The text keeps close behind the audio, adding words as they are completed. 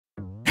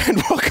And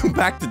welcome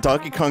back to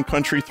Donkey Kong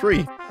Country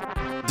 3.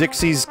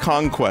 Dixie's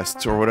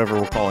Conquest, or whatever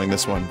we're calling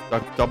this one.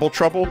 Double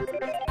Trouble?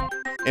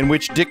 In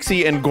which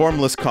Dixie and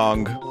Gormless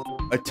Kong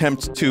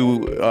attempt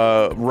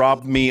to,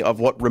 rob me of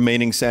what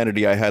remaining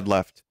sanity I had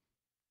left.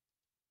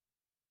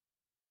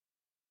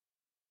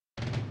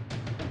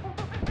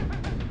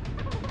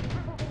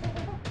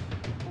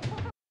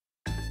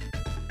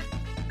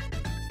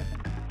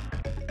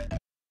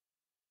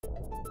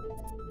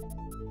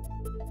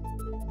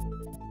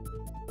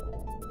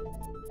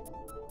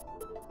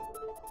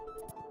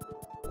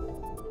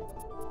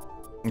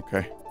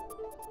 Okay.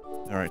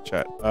 Alright,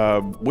 chat.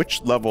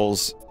 Which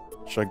levels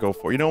should I go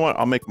for? You know what?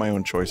 I'll make my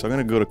own choice. I'm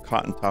gonna go to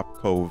Cotton Top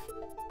Cove.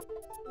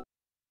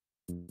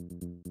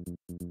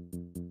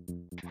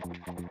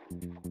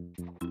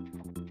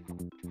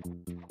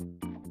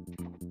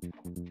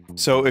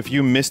 So, if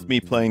you missed me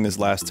playing this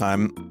last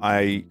time,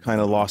 I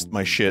kinda lost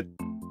my shit.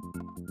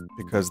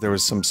 Because there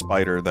was some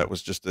spider that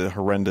was just a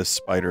horrendous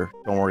spider.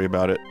 Don't worry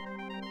about it.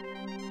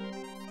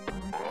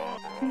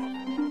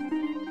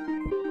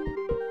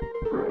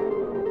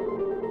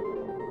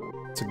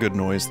 It's a good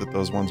noise that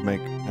those ones make,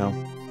 you know?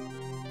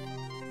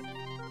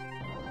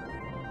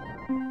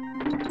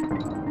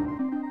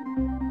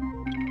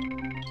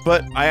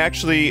 But I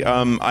actually,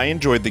 I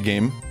enjoyed the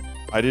game.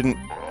 I didn't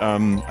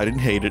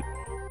hate it.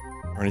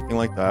 Or anything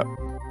like that.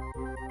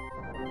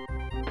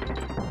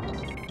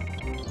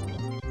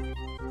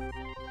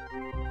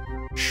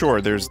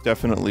 Sure, there's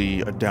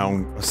definitely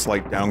a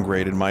slight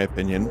downgrade in my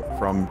opinion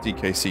from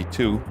DKC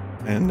 2,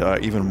 and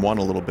even 1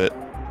 a little bit.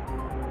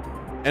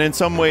 And in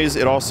some ways,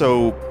 it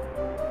also,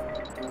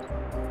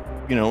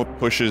 you know,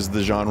 pushes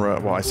the genre,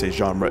 well, I say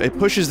genre, it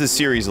pushes the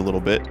series a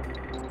little bit,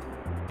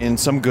 in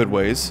some good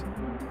ways,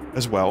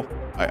 as well.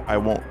 I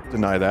won't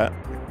deny that.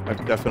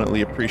 I've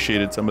definitely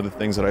appreciated some of the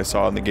things that I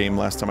saw in the game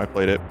last time I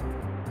played it.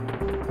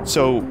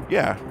 So,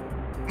 yeah.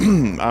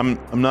 I'm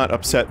not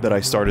upset that I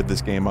started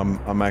this game,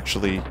 I'm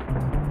actually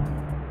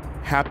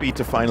happy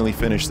to finally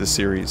finish this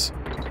series.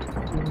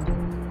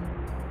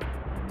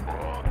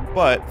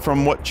 But,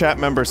 from what chat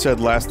member said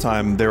last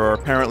time, there are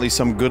apparently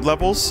some good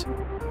levels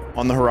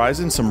on the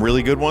horizon, some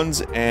really good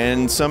ones,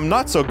 and some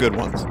not so good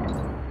ones.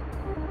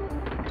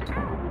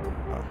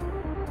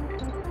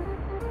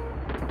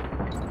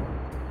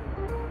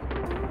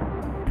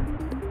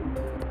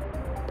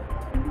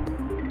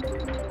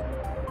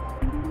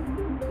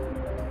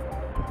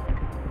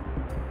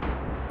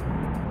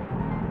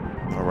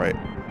 Alright.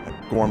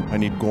 I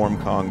need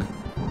Gorm Kong.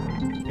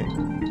 Okay.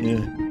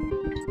 Yeah.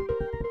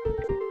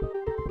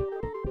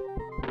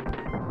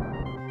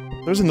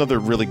 There's another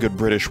really good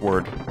British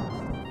word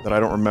that I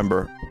don't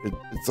remember.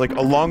 It's like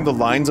along the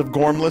lines of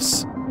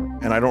Gormless,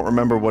 and I don't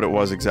remember what it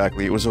was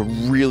exactly. It was a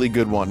really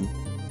good one.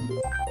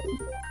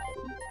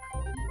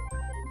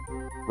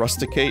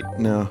 Rusticate?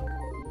 No.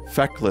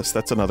 Feckless,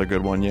 that's another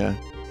good one, yeah.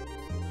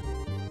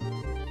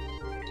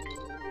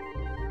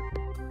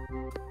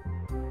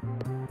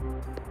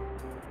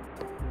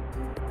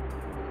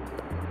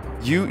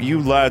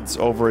 You lads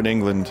over in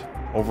England,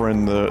 over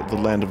in the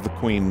land of the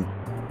Queen,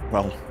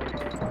 well,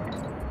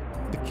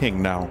 the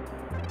King now,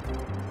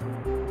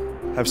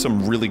 have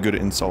some really good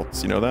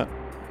insults, you know that?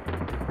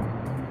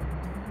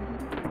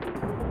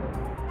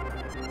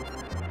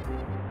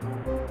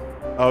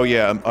 Oh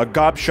yeah, a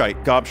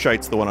gobshite.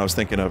 Gobshite's the one I was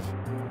thinking of.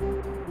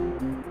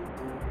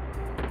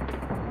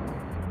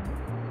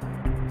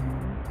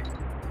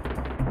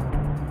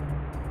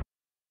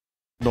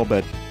 No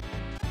bad.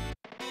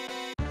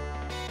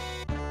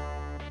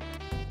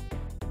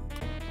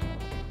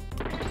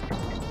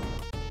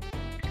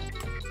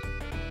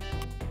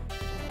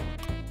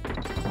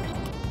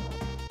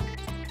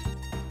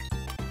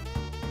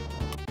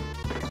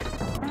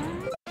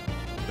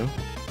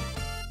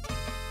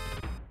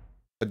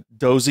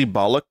 Dozy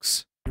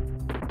bollocks.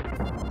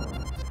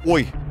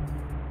 Oi.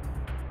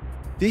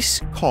 This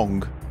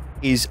Kong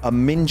is a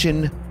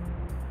mingin'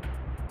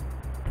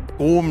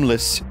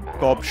 gormless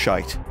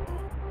gobshite.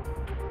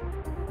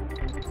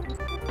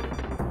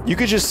 You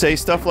could just say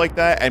stuff like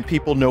that and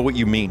people know what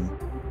you mean.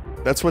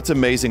 That's what's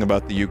amazing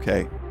about the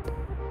UK.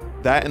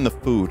 That and the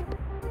food.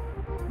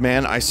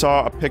 Man, I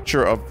saw a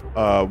picture of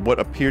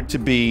what appeared to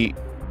be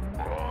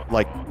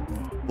like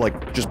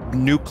just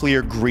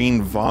nuclear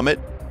green vomit.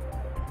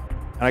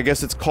 And I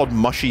guess it's called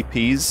mushy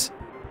peas.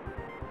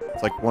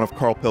 It's like one of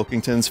Carl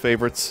Pilkington's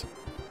favorites.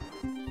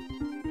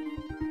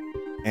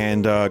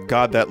 And,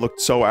 God, that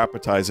looked so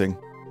appetizing.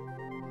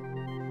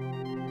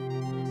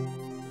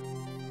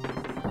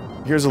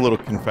 Here's a little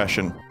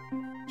confession,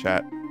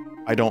 chat.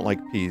 I don't like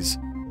peas.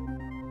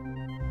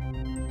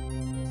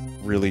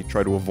 Really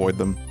try to avoid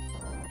them.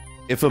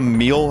 If a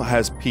meal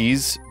has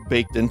peas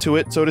baked into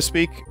it, so to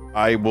speak,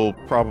 I will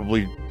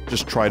probably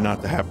just try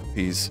not to have the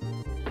peas.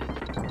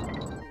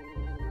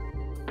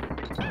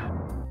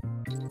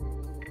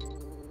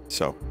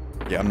 So,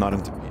 yeah, I'm not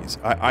into peas.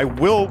 I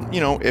will, you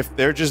know, if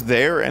they're just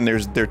there and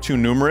they're too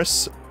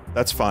numerous,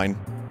 that's fine.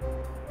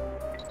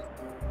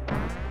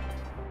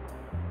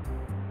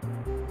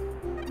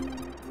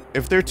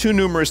 If they're too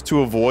numerous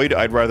to avoid,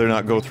 I'd rather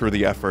not go through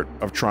the effort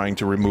of trying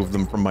to remove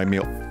them from my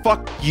meal.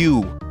 Fuck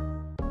you!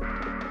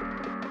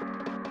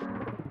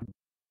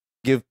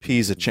 Give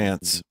peas a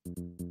chance,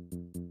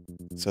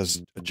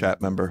 says a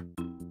chat member.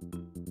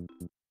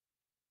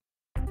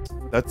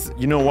 That's...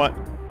 you know what?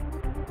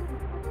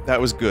 That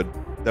was good.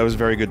 That was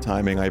very good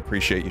timing. I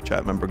appreciate you,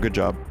 chat member. Good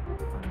job.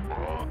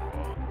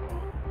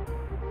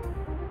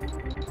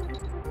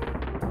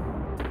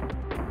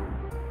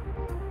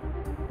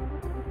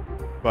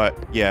 But,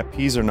 yeah,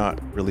 peas are not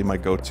really my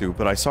go-to,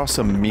 but I saw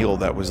some meal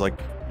that was like...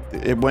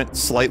 it went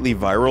slightly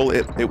viral.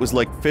 It was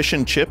like fish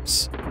and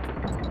chips,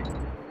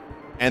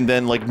 and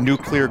then like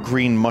nuclear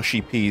green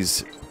mushy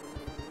peas.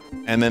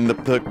 And then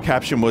the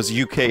caption was,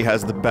 UK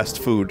has the best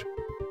food.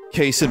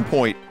 Case in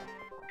point.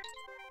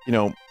 You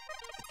know,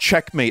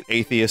 checkmate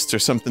atheists or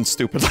something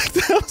stupid like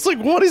that. I was like,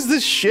 what is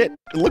this shit?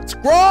 It looks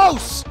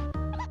gross!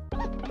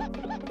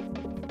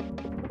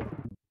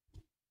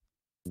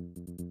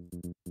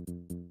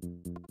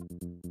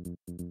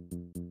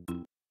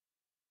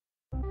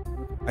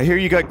 I hear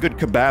you got good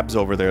kebabs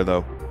over there,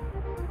 though.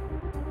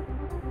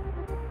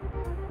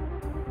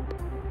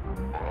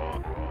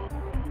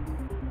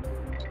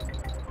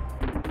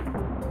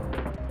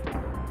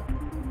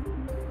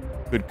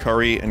 Good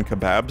curry and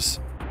kebabs.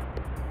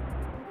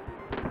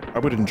 I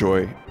would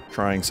enjoy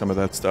trying some of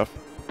that stuff.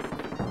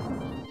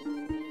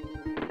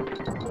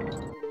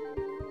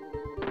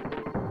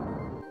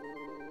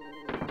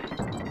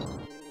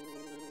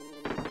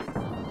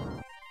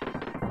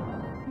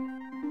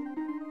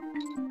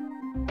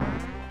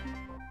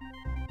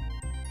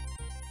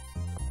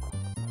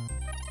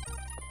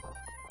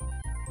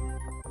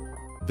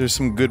 There's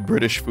some good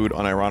British food,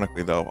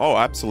 unironically, though. Oh,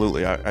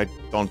 absolutely. I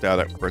don't doubt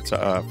it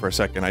for a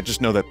second. I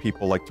just know that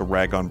people like to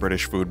rag on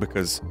British food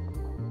because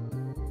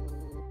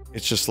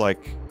it's just like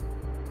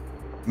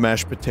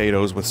mashed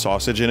potatoes with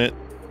sausage in it,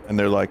 and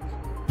they're like,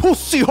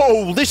 "Pussy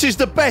hole, this is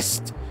the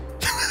best!"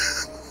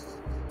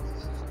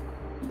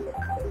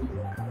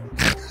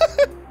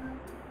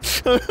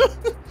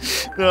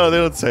 No, they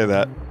don't say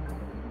that.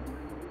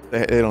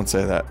 They don't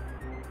say that.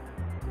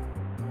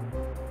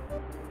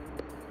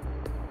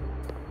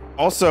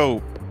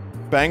 Also,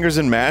 Bangers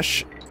and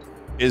Mash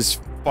is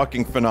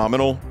fucking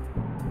phenomenal.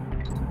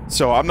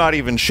 So I'm not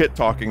even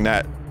shit-talking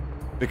that,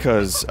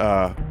 because,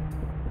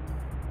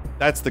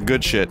 that's the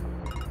good shit.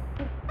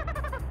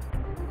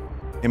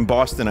 In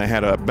Boston, I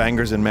had a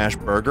Bangers and Mash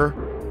burger.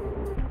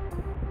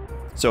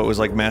 So it was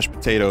like mashed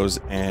potatoes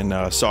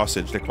and,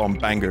 sausage. They call them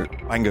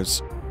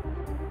bangers.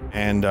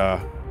 And,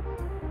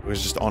 it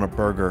was just on a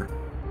burger.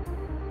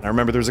 And I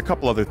remember there was a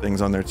couple other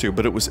things on there too,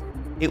 but it was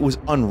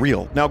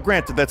unreal. Now,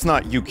 granted, that's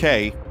not UK.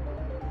 It's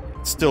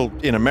still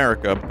in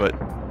America, but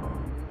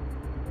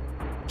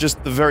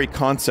just the very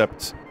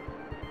concept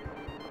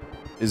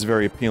is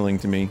very appealing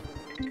to me.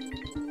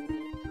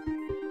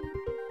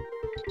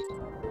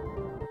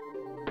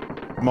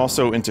 I'm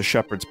also into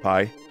shepherd's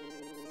pie.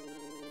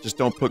 Just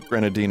don't put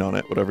grenadine on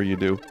it, whatever you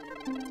do.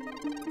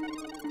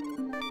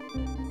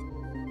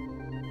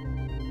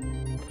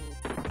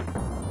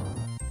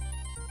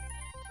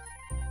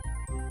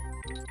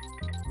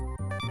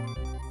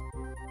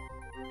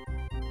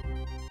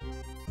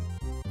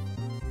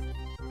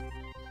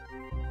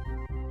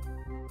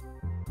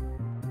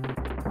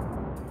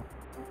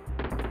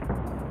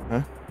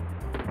 Huh?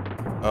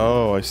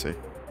 Oh, I see.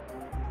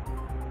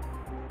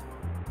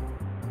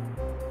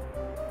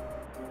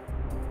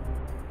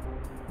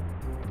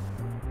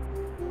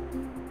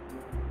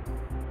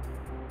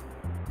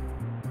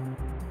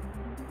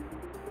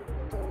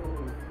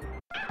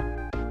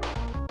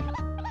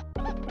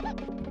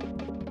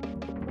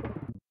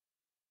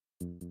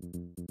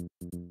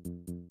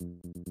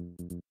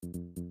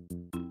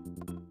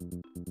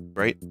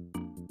 Right?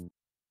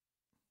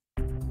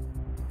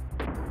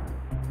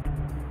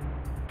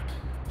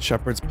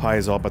 Shepherd's pie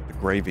is all about the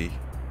gravy.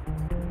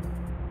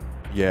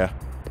 Yeah.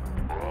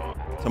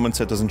 Someone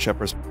said, doesn't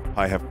shepherd's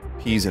pie have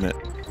peas in it?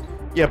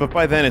 Yeah, but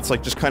by then it's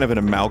like just kind of an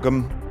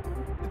amalgam.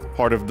 It's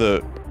part of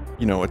the,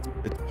 you know, it's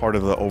part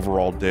of the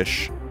overall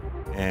dish,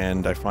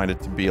 and I find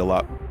it to be a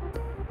lot...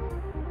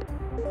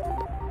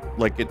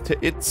 like,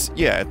 it's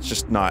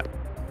just not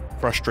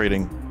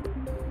frustrating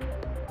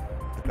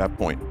at that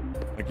point.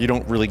 Like, you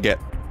don't really get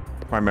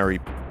primary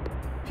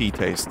pea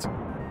taste.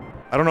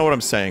 I don't know what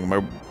I'm saying.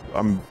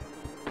 I'm...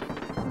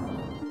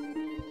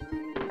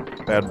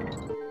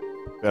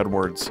 Bad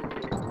words.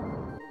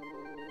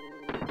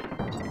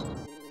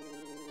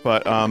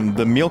 But,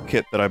 the meal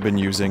kit that I've been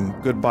using,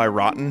 Goodbye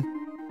Rotten,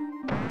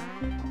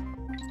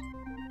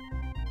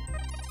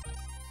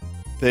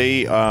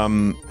 they,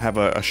 have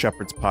a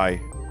shepherd's pie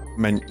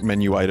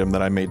menu item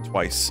that I made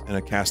twice in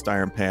a cast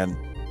iron pan.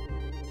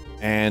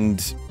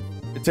 And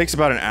it takes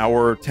about an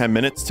hour, 10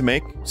 minutes to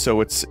make, so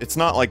it's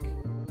not like,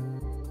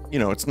 you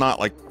know, it's not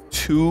like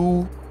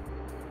too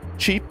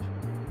cheap.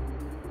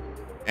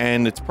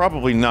 And it's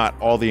probably not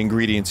all the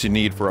ingredients you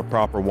need for a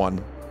proper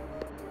one.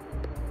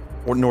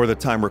 Nor the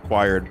time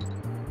required.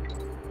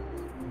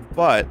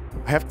 But,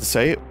 I have to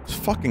say, it was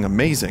fucking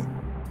amazing.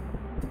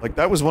 Like,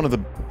 that was one of the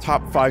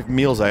top 5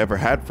 meals I ever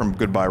had from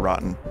Goodbye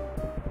Rotten.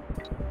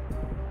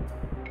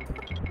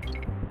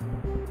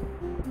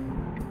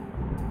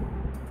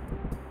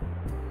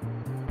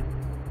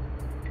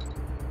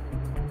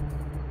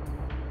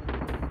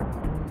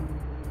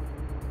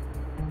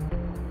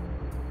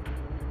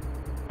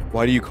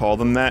 Why do you call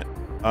them that?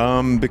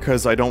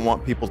 Because I don't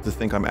want people to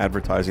think I'm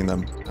advertising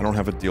them. I don't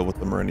have a deal with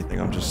them or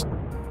anything, I'm just...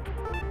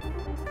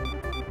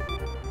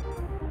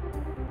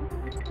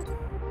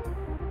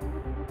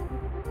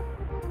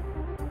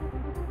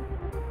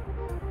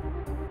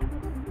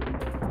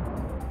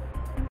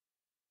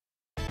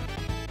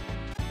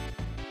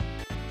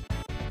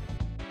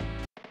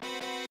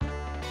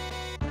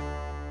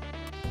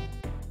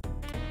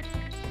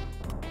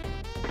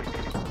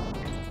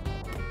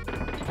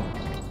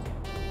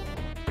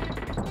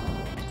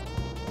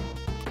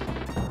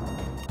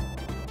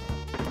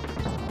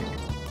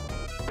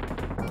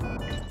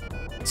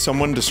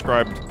 Someone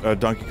described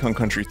Donkey Kong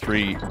Country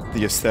 3,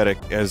 the aesthetic,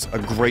 as a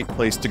great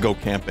place to go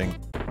camping.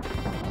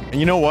 And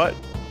you know what?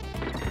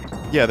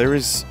 Yeah, there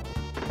is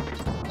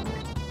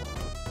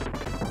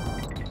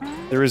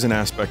an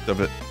aspect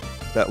of it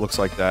that looks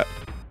like that.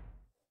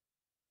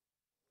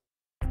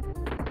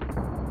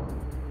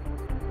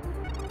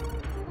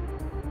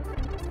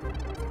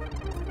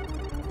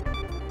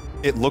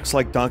 It looks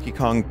like Donkey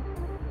Kong,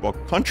 well,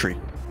 Country.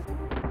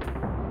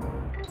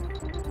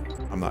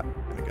 I'm not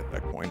gonna get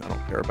that coin, I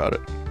don't care about it.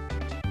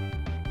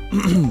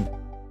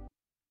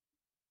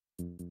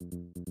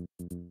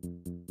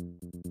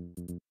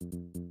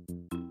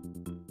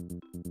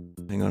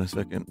 Hang on a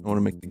second. I want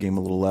to make the game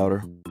a little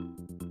louder.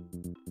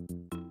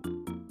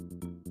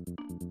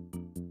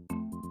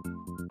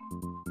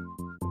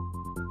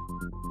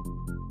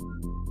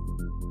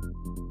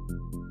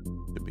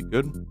 Should be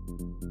good.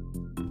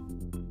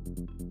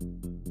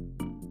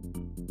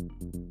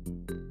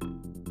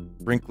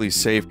 Brinkley's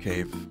Save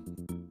Cave.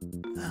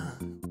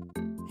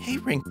 Hey,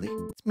 Brinkley.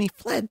 It's me,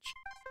 Fledge.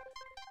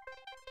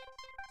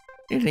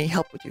 Need any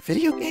help with your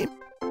video game?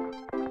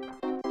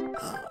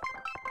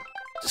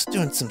 Just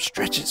doing some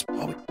stretches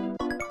while we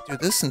do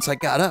this since I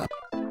got up.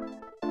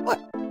 What?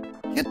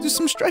 Can't do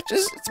some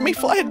stretches? It's me,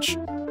 Fledge.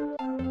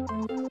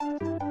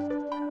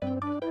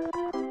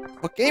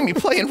 What game you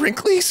playing,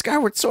 Brinkley?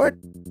 Skyward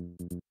Sword?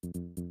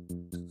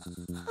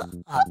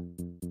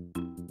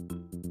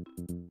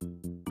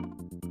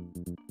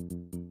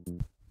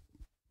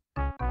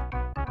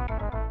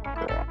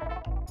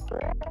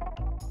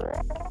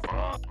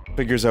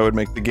 Figures I would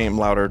make the game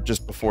louder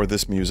just before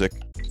this music.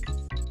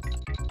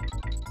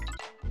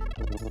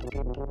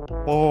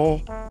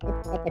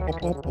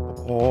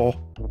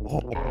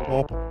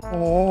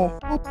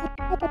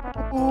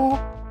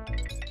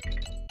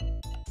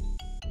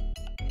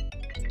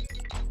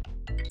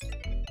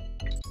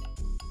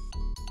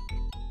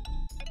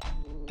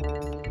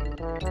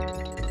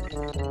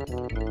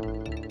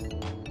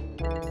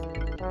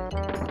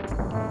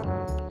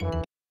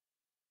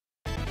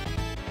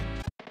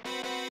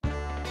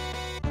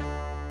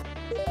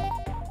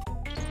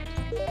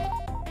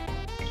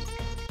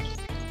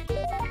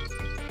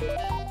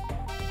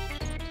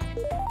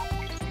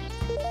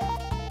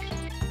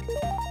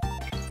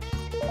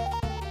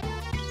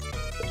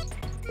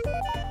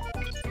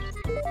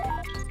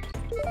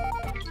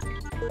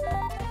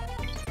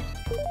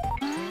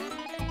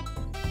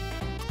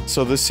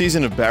 So this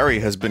season of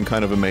Barry has been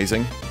kind of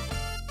amazing.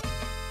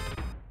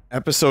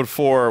 Episode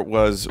 4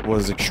 was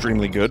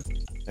extremely good,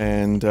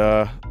 and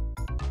kind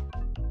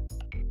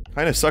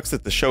of sucks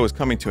that the show is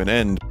coming to an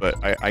end, but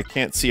I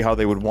can't see how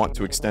they would want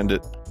to extend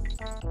it.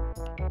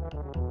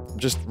 I'm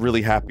just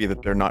really happy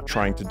that they're not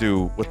trying to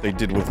do what they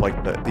did with, like,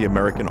 the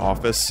American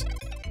Office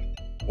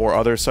or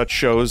other such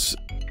shows.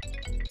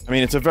 I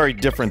mean, it's a very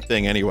different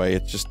thing anyway,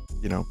 it's just,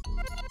 you know,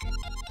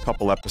 a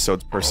couple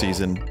episodes per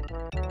season.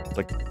 It's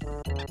like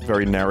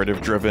very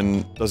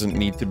narrative-driven, doesn't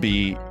need to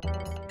be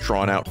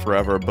drawn out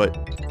forever, but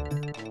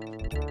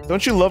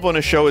don't you love when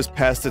a show is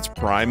past its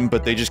prime,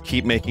 but they just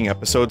keep making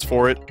episodes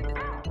for it?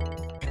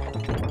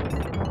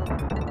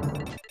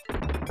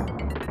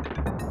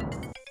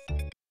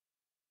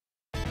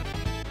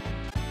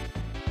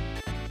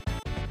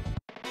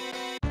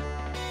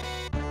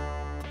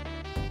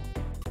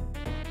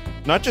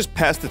 Not just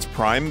past its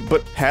prime,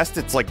 but past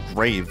its, like,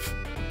 grave.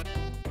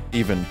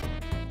 Even.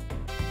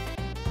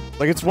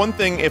 Like, it's one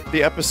thing if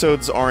the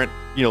episodes aren't,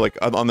 you know, like,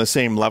 on the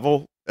same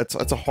level. That's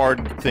a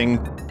hard thing.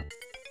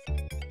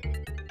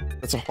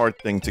 That's a hard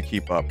thing to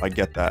keep up. I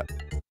get that.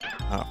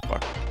 Ah,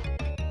 fuck.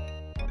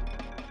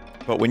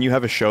 But when you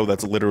have a show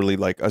that's literally,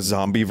 like, a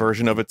zombie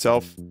version of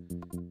itself...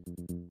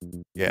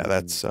 Yeah,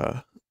 that's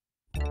not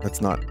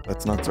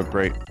so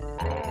great.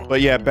 But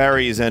yeah,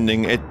 Barry is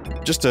ending.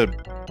 It's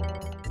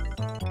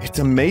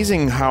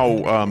amazing how,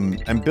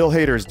 and Bill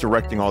Hader's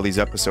directing all these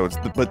episodes,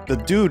 but the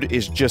dude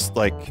is just,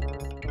 like...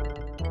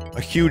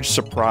 a huge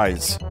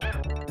surprise.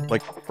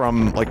 Like,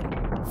 from, like,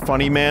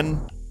 Funny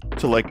Man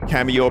to, like,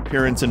 cameo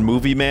appearance in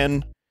Movie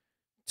Man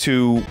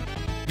to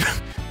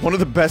one of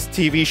the best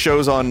TV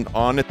shows on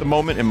at the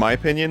moment, in my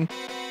opinion,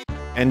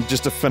 and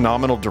just a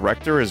phenomenal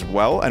director as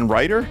well, and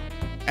writer.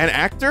 An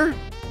actor?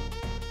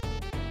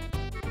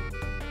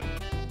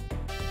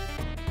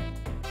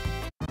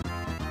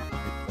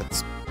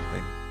 That's...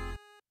 Like...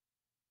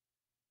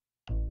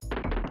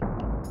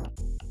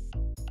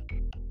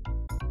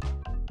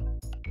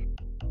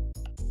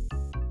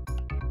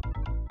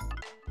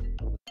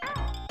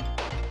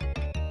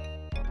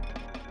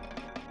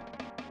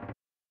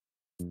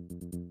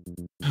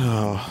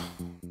 Oh...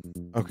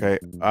 Okay,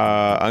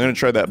 I'm gonna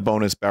try that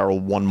bonus barrel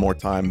one more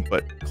time,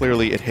 but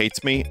clearly it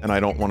hates me, and I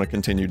don't want to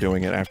continue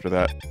doing it after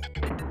that.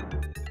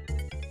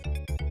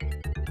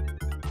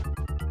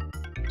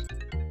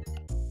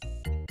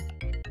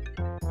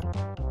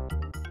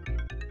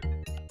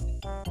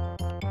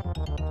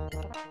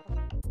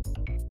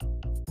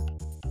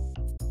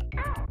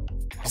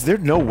 Is there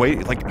no way,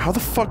 like, how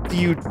the fuck do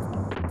you...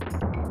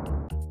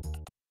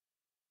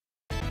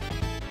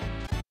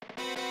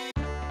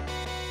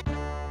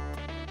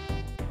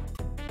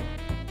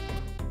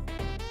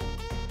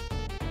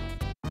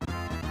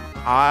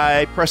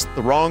 I pressed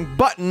the wrong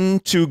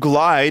button to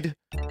glide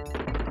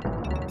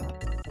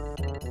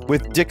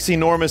with Dixie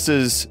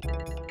Normus's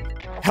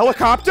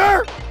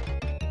helicopter?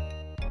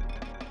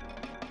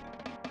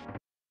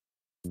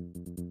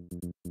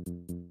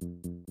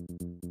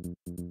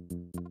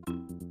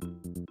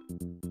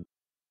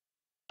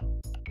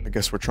 I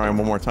guess we're trying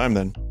one more time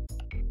then.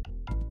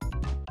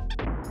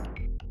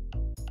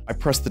 I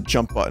pressed the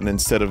jump button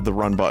instead of the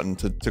run button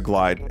to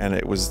glide, and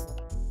it was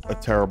a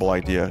terrible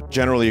idea.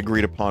 Generally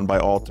agreed upon by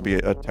all to be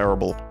a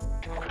terrible,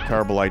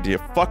 terrible idea.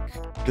 Fuck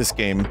this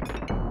game.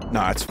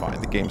 Nah, it's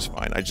fine. The game's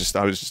fine. I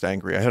was just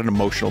angry. I had an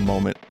emotional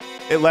moment.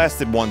 It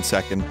lasted 1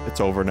 second. It's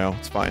over now.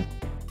 It's fine.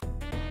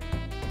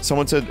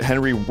 Someone said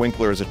Henry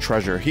Winkler is a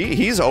treasure.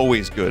 He's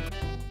always good.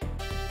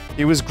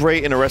 He was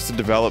great in Arrested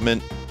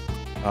Development.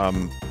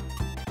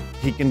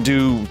 He can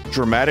do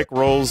dramatic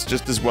roles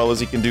just as well as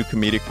he can do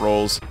comedic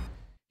roles.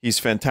 He's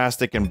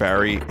fantastic in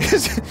Barry.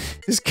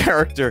 His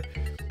character...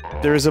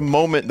 There is a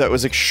moment that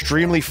was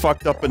extremely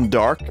fucked up and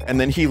dark, and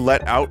then he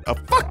let out a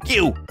 "fuck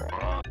you"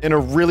 in a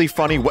really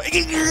funny way.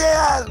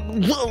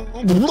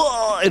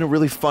 In a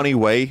really funny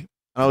way.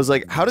 And I was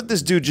like, how did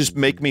this dude just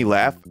make me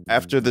laugh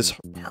after this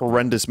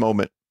horrendous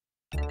moment?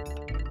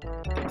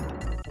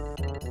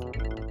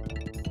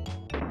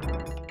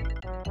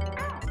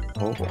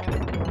 Oh.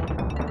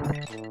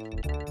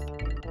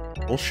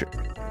 Bullshit.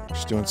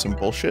 Just doing some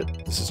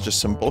bullshit? This is just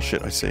some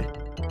bullshit, I see.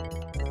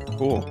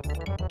 Cool.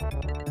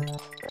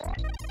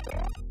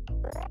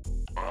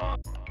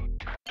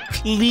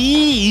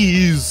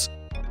 Please!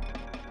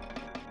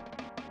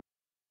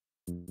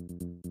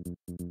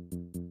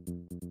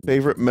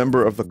 Favorite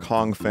member of the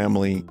Kong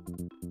family?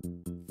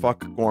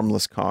 Fuck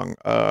Gormless Kong.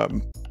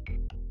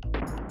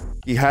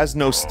 He has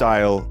no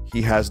style,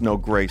 he has no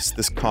grace.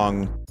 This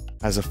Kong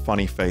has a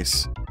funny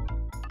face.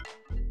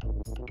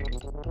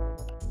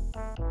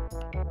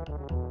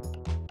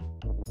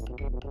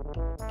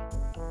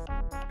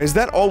 Is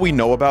that all we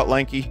know about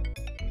Lanky?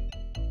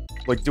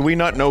 Like, do we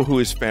not know who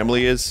his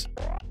family is?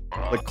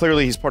 Like,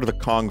 clearly he's part of the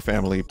Kong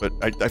family, but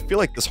I feel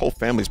like this whole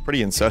family's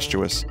pretty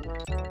incestuous.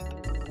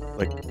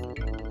 Like,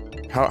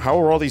 how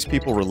are all these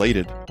people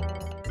related? I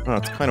don't know,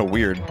 it's kind of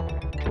weird.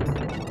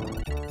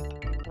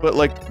 But,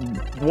 like,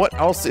 what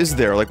else is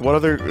there? Like, what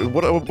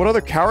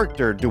other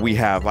character do we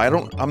have?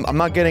 I'm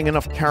not getting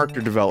enough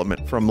character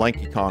development from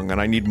Lanky Kong, and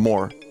I need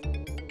more.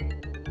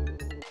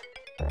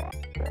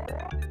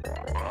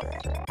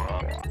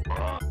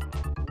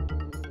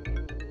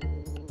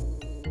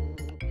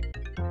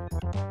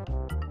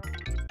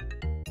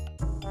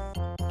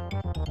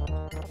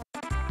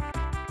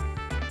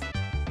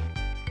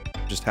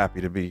 Just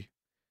happy to be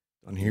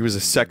done. He was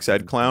a sex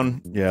ed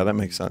clown? Yeah, that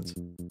makes sense.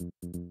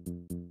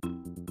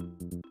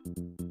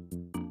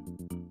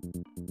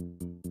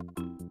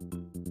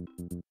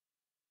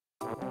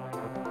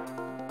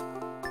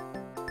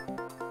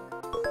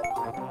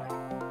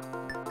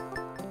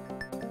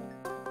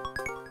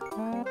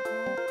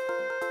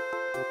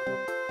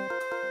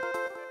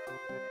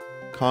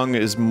 Kong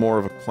is more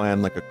of a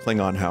clan, like a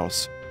Klingon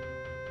house.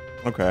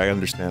 Okay, I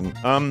understand.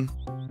 I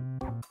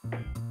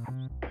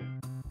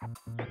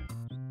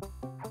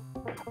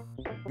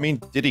mean,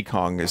 Diddy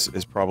Kong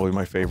is probably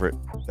my favorite,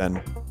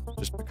 then.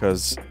 Just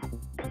because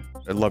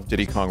I love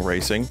Diddy Kong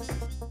Racing.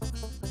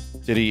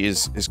 Diddy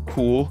is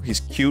cool,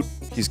 he's cute,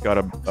 he's got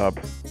a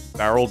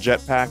barrel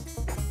jetpack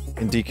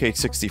in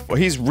DK64.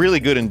 He's really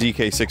good in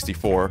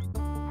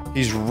DK64.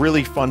 He's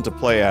really fun to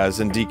play as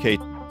in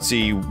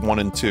DKC 1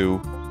 and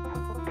 2.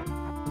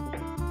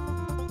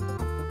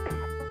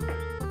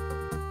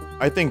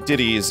 I think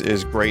Diddy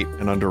is great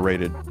and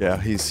underrated. Yeah,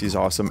 he's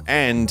awesome.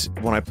 And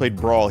when I played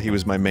Brawl, he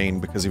was my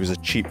main because he was a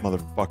cheap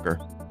motherfucker.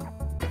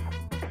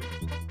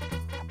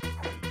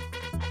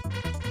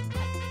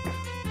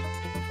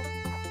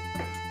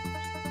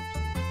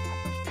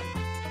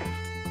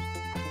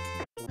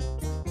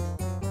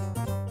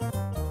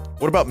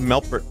 What about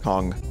Melpert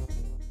Kong?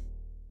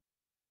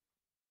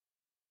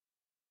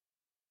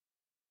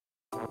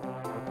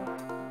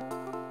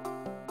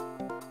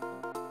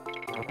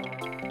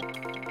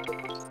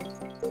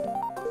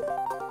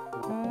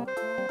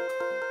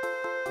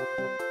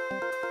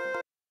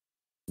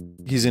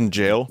 he's in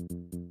jail.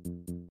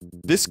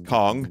 This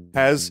Kong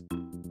has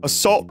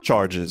assault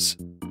charges.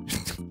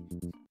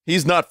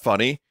 He's not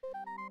funny.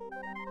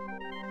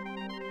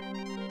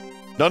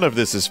 None of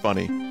this is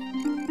funny.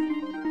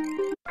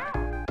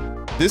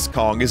 This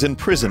Kong is in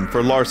prison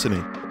for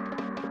larceny.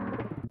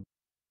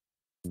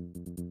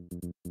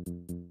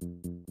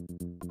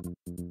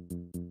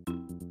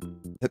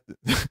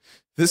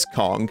 This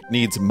Kong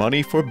needs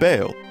money for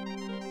bail.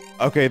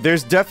 Okay,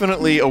 there's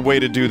definitely a way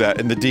to do that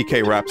in the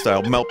DK rap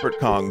style. Meltbert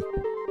Kong.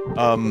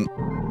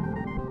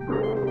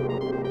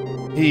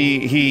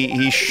 He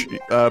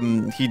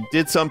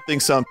did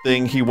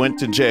something, he went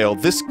to jail.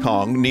 This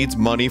Kong needs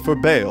money for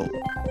bail.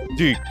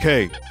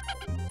 DK.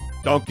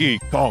 Donkey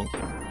Kong.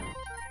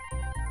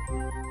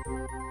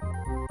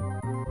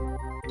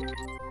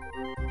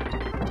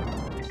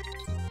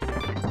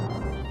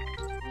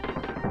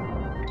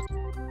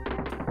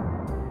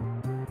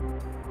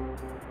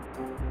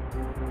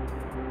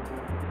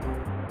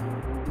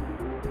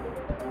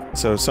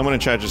 So someone in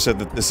chat just said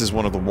that this is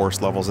one of the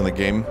worst levels in the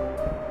game.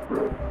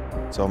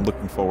 So I'm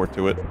looking forward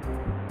to it.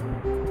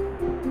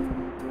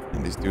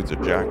 And these dudes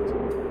are jacked.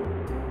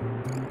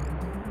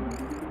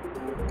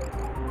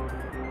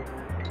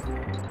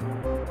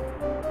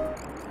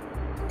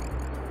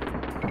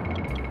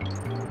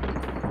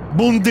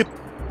 Bunde,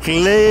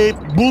 play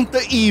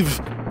Bunta Eve,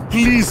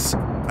 please.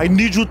 I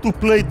need you to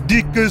play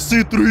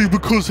DKC3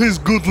 because he's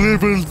good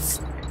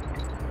levels.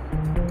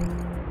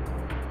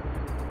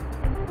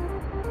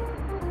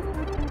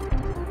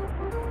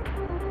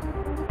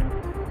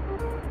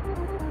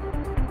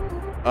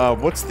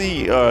 What's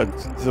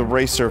the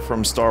racer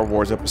from Star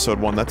Wars Episode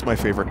 1? That's my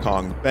favorite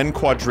Kong. Ben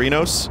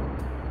Quadrinos?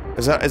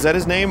 Is that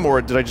his name,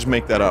 or did I just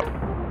make that up?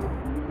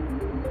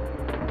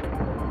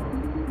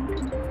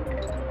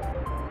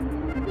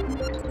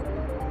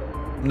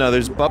 No,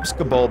 there's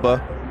Bubska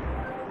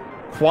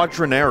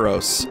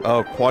Quadraneros.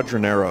 Oh,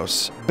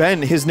 Quadraneros.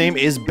 Ben, his name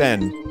is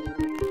Ben.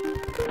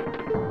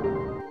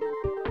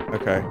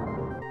 Okay.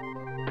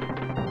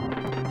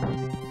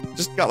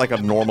 Just got like a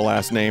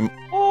normal-ass name.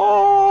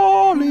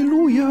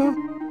 Hallelujah.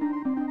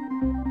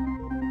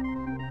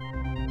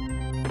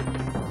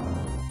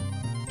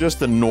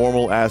 Just a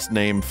normal-ass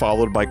name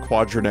followed by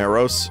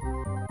Quadraneros.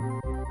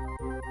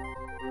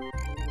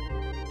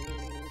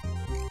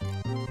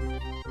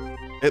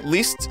 At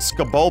least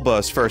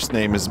Skabulba's first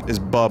name is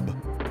Bub.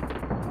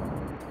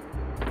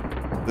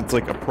 It's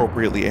like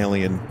appropriately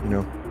alien, you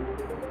know?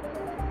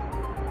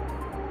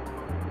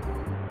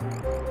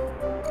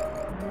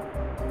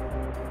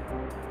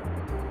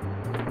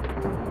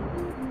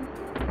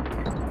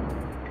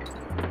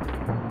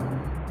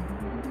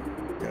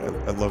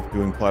 I love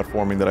doing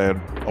platforming that I had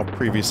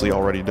previously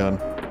already done.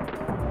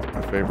 It's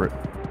my favorite.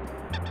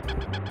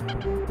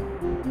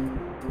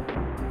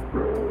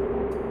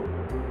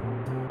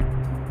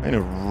 I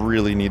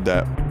really need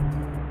that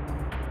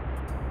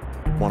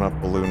one-up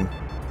balloon.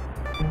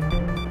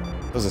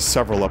 There's a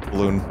several-up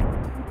balloon.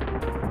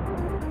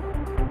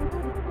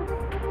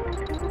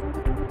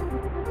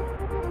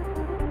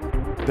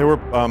 There were,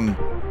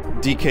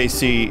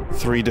 DKC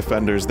 3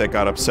 defenders that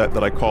got upset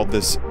that I called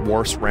this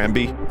Worse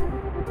Ramby.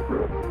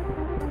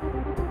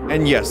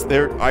 And yes,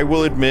 I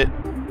will admit,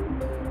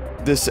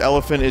 this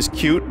elephant is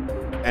cute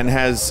and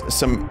has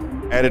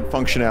some added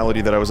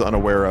functionality that I was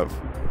unaware of.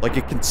 Like,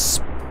 it can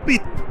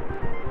spit!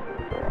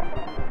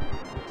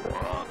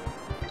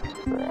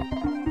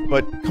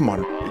 But, come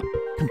on,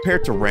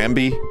 compared to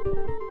Ramby...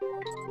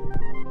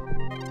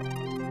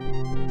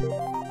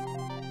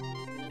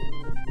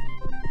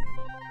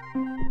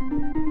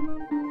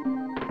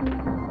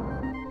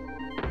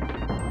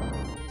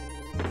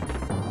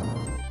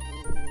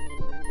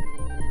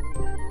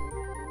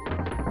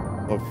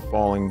 Love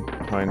falling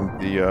behind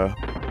the,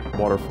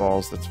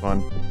 waterfalls, that's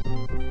fun.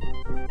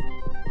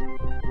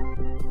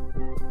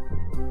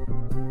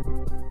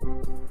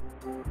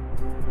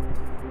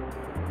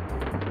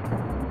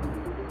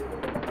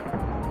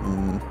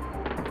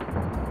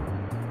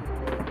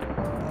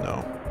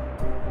 No.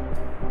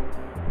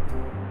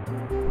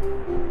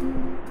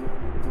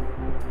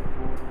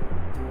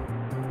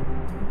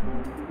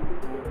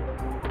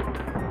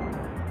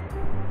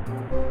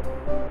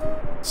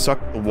 Suck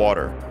the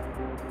water.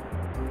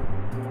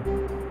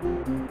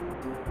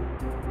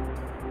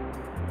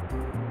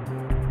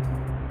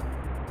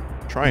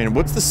 Trying.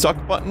 What's the suck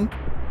button?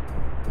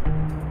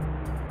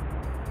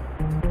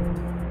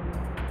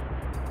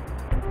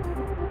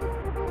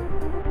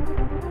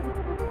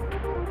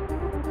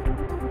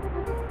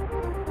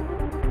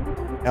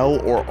 L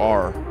or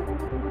R?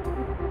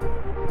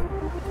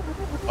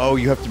 Oh,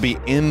 you have to be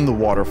in the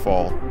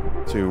waterfall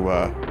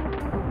to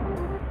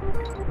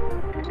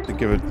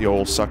give it the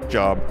old suck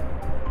job.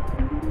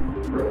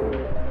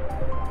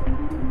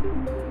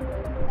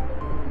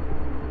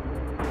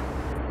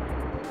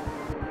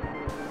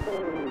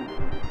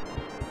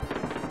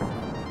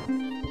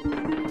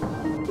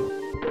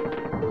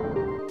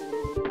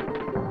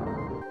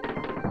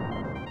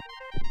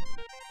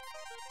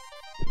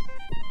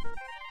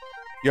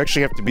 You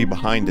actually have to be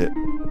behind it.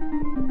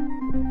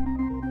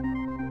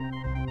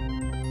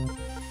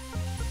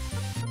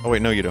 Oh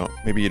wait, no you don't.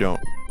 Maybe you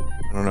don't.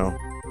 I don't know.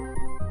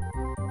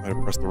 Might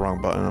have pressed the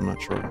wrong button, I'm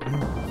not sure.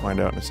 We'll find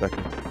out in a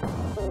second.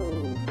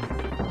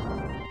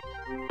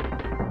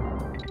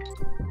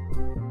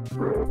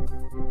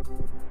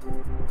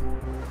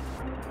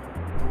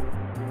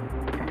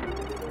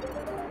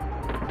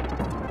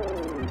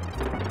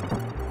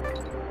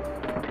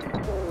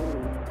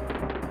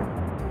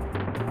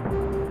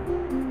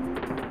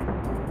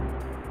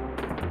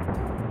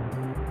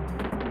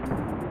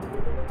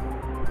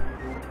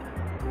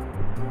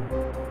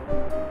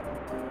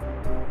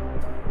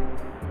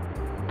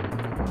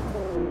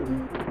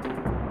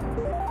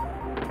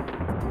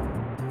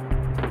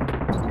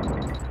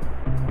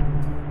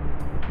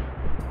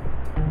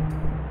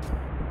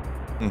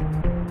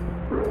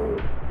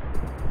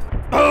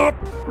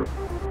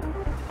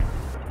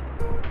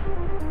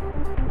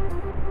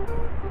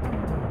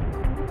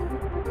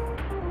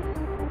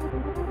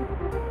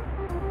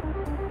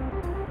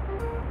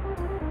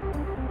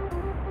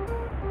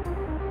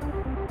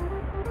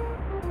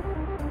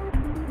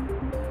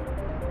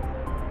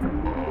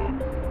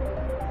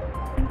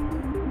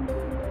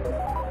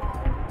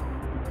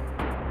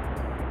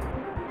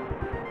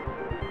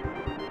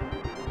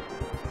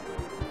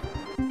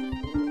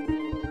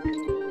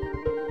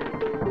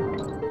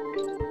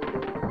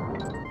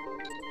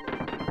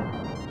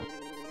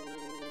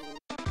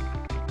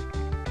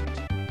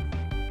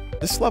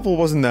 This level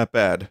wasn't that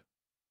bad.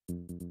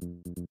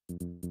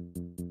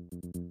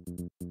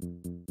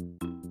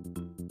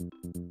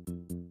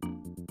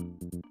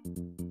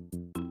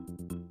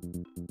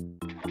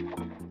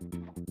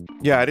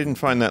 Yeah, I didn't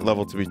find that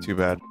level to be too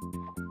bad.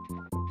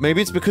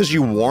 Maybe it's because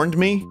you warned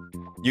me?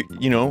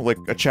 You know, like,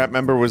 a chat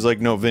member was like,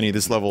 no, Vinny,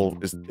 this level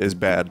is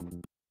bad.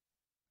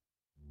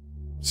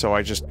 So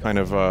I just kind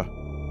of,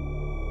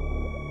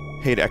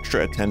 paid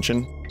extra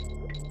attention.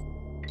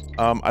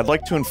 I'd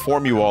like to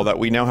inform you all that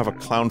we now have a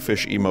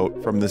clownfish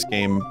emote from this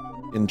game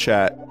in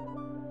chat.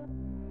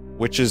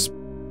 Which is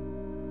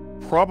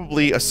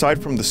probably,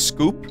 aside from the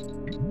scoop,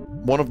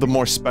 one of the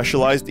more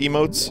specialized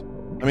emotes.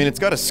 I mean, it's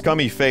got a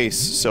scummy face,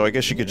 so I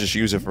guess you could just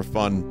use it for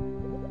fun.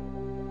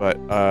 But,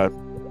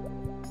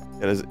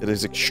 it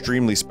is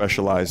extremely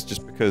specialized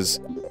just because...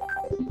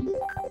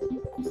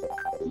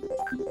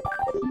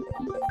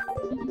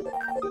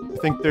 I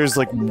think there's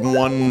like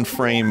one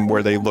frame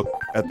where they look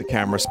at the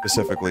camera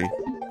specifically.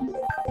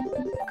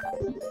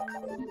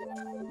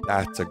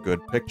 That's a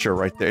good picture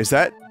right there. Is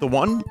that the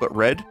one, but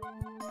red?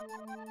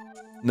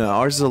 No,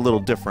 ours is a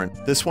little different.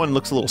 This one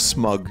looks a little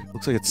smug.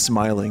 Looks like it's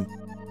smiling.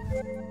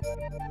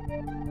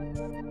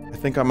 I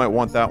think I might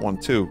want that one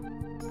too.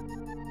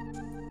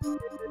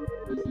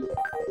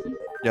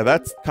 Yeah,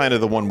 that's kind of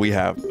the one we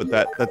have, but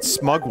that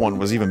smug one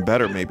was even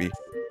better, maybe.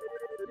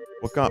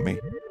 What got me?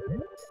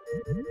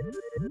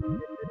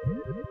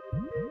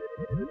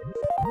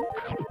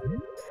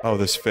 Oh,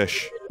 this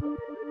fish.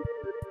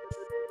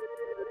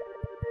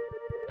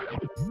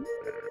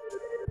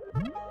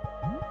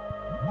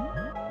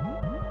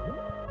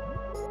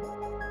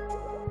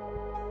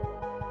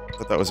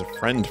 Thought that was a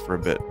friend for a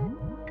bit.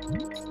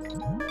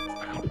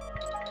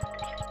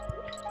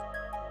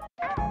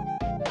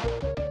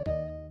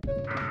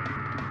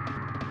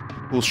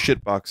 Cool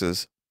shit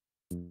boxes.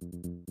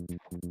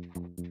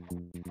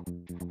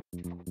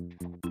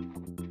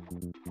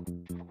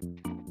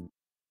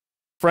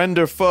 Friend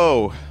or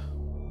foe?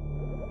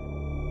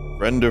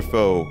 Friend or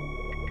foe?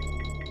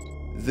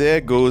 There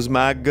goes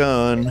my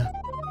gun.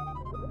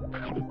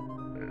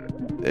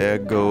 There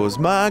goes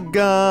my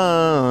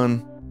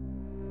gun.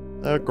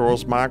 There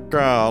goes my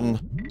gun.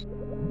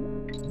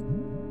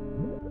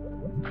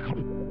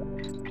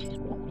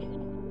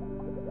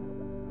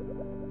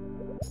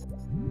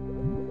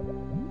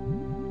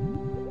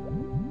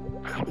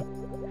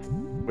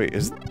 Wait,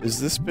 is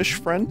this fish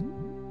friend?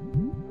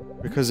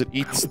 Because it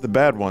eats the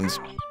bad ones.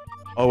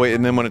 Oh wait,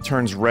 and then when it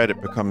turns red,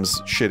 it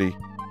becomes shitty.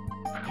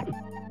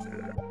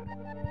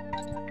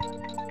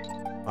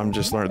 I'm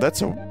just learning.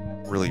 That's a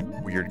really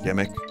weird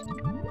gimmick.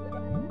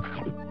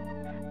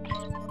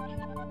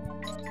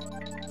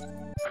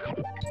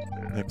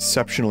 An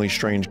exceptionally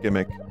strange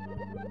gimmick.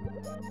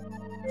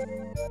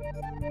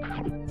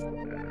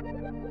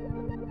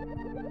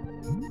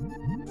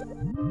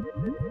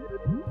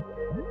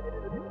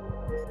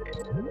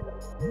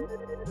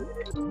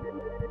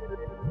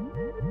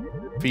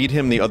 Feed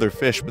him the other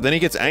fish, but then he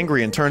gets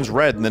angry and turns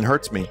red and then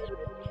hurts me.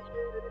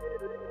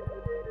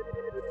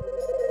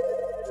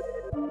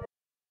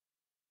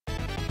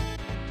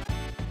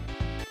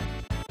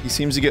 He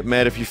seems to get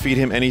mad if you feed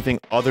him anything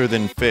other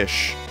than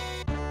fish.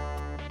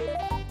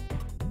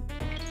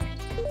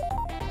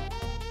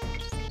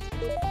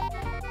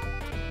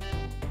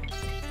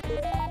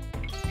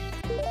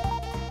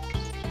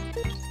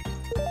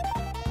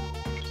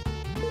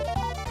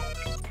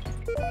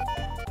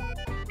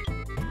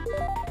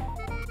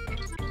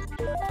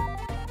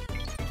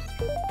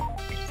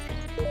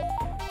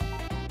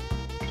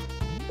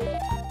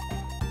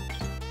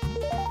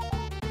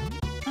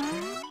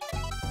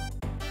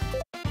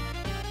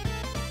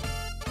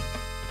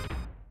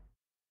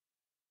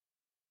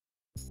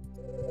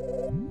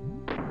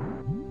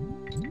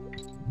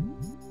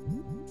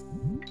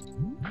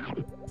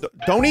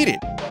 Don't eat it.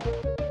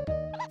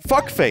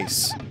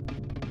 Fuckface.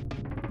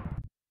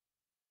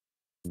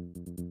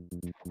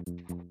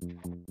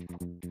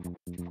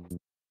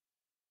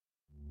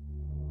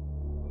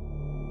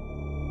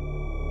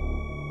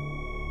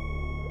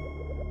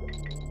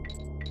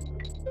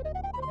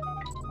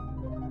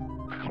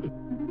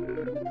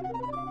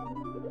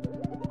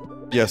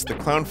 Yes, the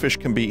clownfish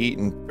can be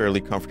eaten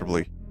fairly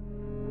comfortably.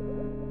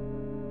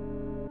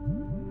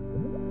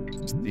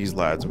 It's these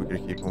lads, we gotta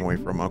keep them away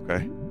from,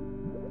 okay.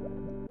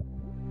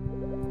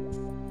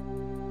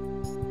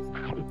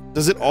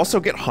 Does it also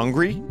get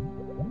hungry?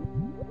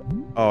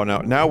 Oh no,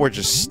 now we're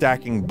just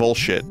stacking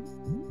bullshit.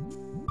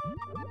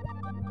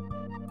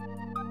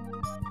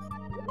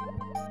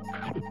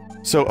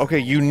 So, okay,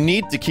 you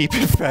need to keep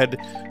it fed.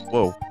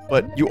 Whoa.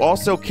 But you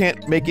also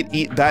can't make it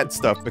eat that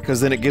stuff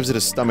because then it gives it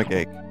a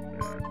stomachache.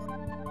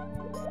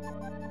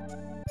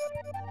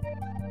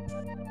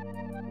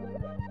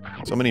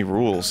 So many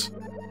rules.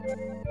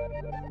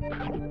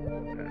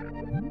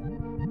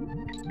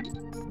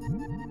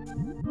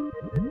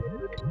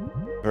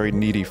 Very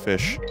needy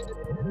fish.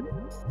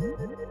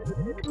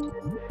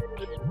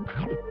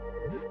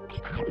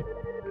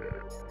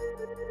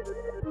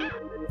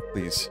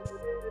 Please.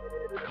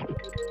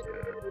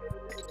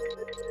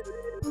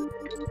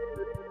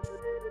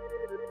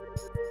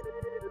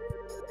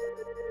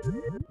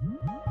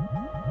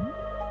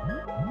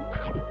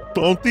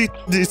 Don't eat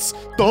this.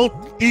 Don't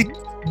eat.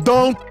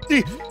 Don't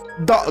eat.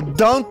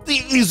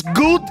 Donkey is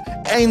good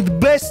and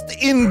best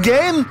in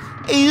game.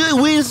 He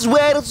wears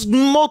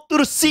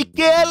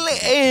motorcycle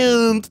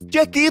and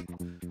check it.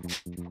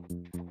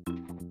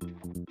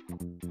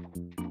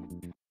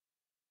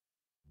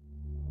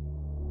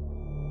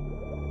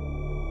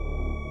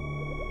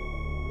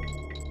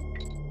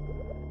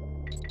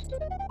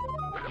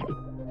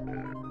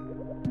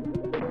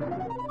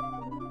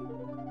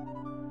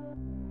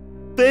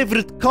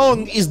 Favorite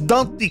Kong is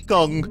Donkey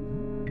Kong.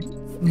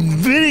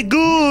 Very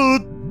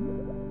good.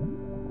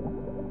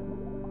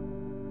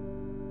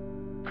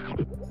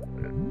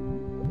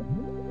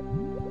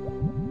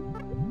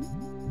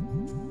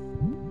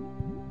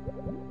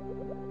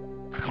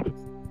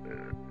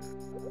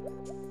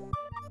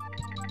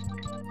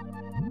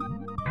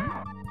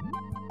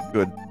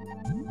 Good.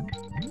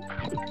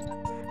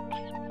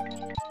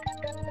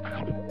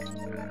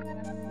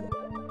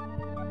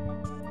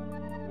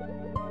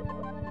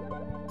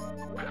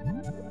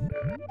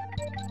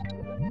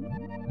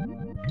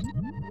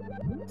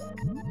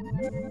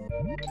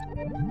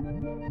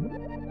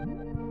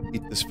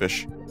 Eat this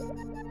fish.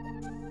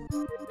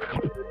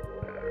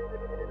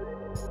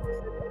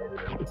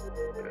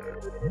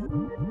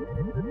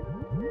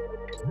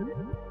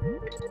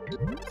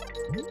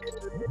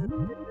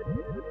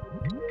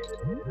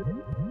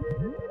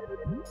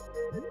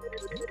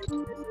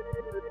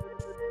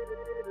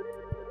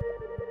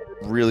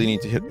 Really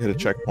need to hit a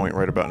checkpoint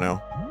right about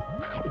now.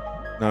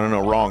 No,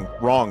 no, no, wrong.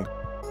 Wrong.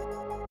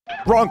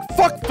 Wrong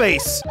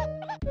fuckface!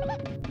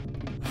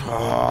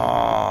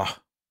 Ah.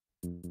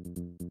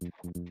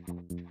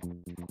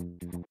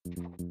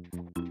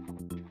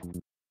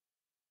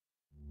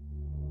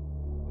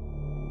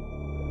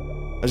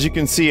 As you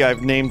can see,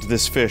 I've named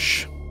this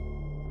fish.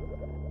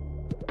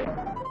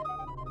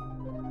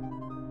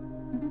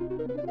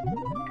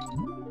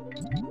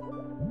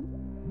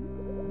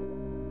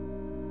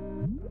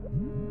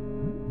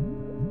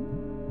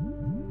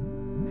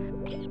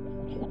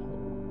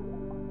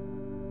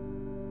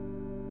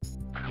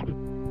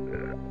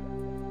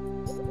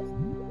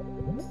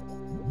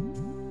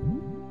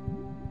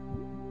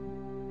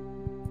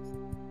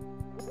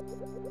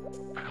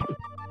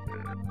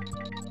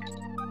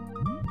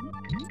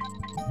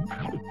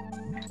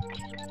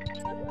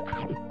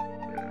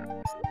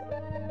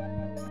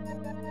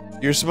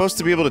 You're supposed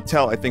to be able to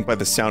tell, I think, by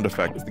the sound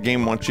effect. The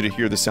game wants you to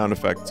hear the sound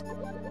effect.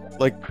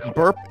 Like,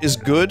 burp is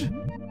good.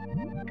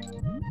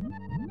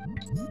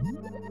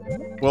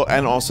 Well,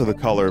 and also the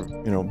color,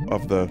 you know,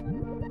 of the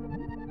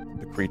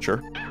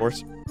creature, of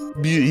course.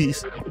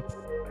 Yes.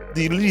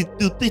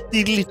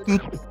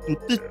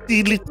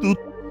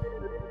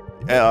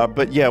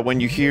 But yeah, when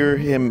you hear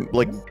him,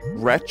 like,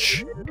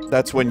 retch,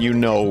 that's when you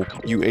know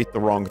you ate the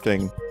wrong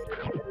thing.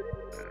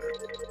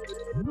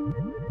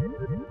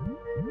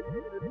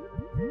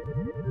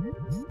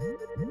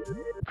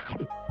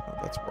 Oh,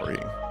 that's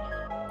worrying.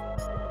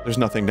 There's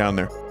nothing down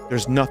there.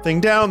 There's nothing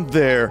down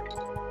there!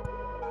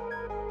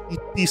 Eat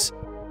this.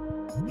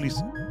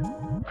 Please.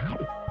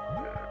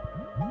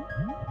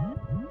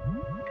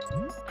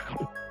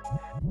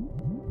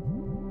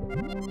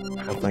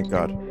 Oh, thank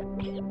God.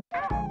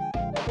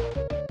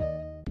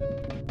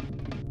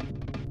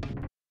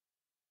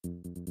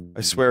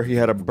 I swear he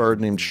had a bird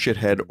named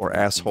Shithead or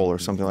Asshole or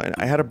something like that.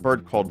 I had a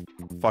bird called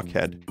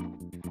Fuckhead.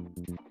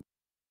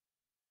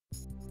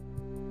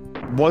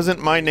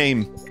 Wasn't my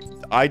name.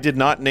 I did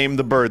not name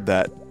the bird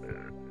that.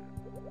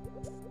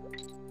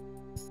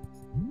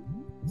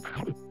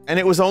 And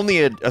it was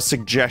only a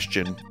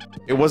suggestion.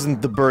 It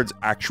wasn't the bird's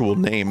actual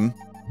name.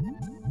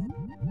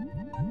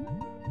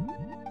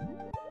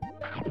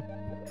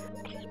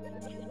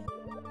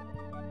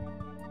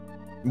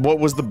 What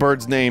was the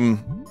bird's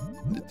name?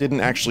 It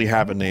didn't actually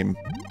have a name.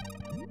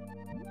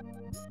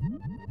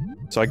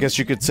 So I guess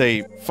you could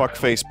say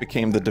fuckface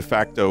became the de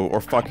facto, or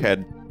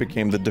fuckhead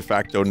became the de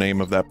facto name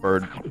of that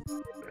bird.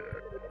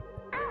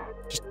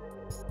 Just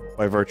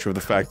by virtue of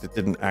the fact it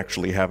didn't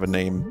actually have a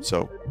name,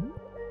 so...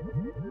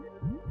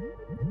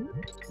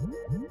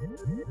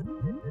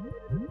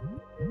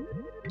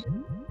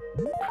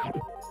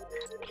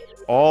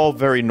 All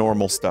very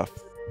normal stuff.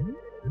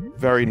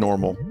 Very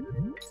normal.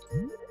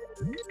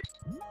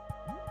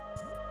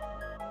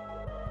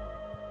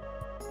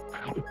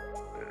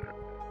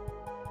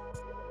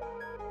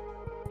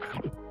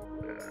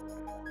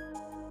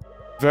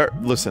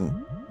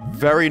 Listen,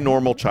 very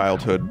normal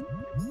childhood.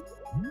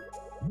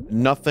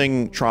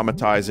 Nothing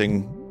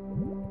traumatizing.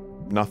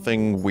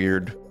 Nothing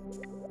weird.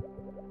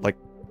 Like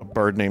a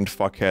bird named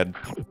Fuckhead.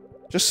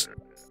 Just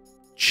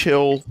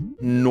chill,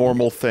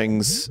 normal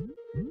things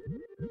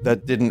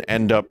that didn't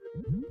end up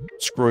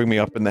screwing me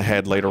up in the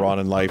head later on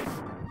in life.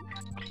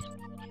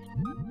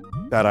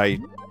 That I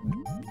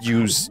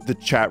use the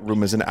chat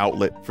room as an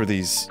outlet for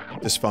these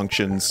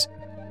dysfunctions.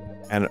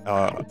 And,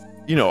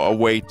 you know, a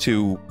way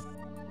to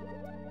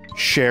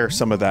share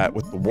some of that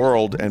with the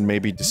world and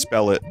maybe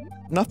dispel it.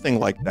 Nothing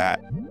like that.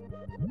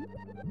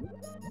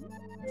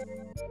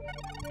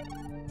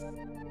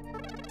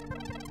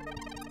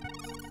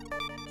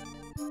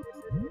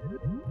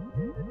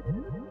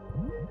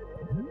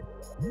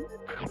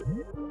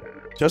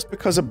 Just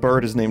because a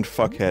bird is named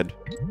Fuckhead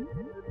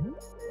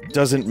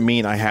doesn't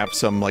mean I have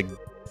some, like,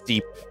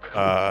 deep,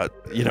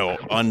 you know,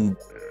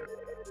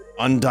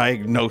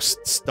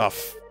 undiagnosed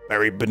stuff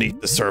buried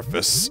beneath the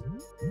surface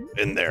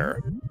in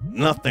there.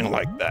 Nothing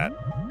like that.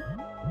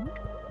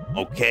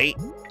 Okay,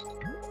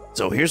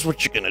 so here's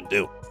what you're gonna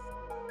do.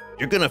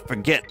 You're gonna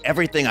forget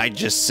everything I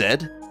just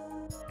said,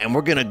 and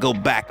we're gonna go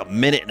back a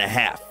minute and a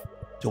half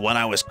to when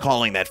I was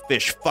calling that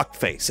fish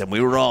fuckface and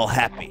we were all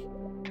happy.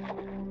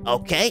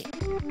 Okay?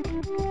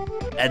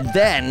 And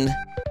then,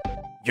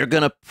 you're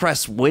gonna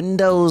press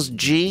Windows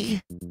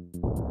G,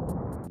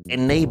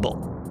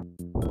 enable.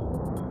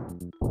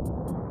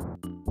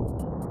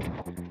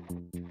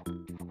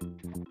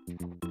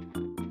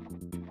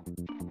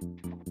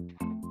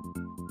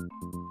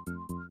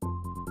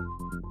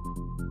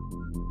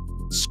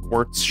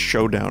 Squirts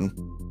Showdown.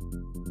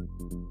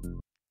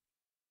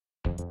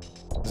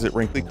 Is it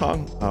Wrinkly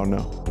Kong? Oh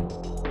no.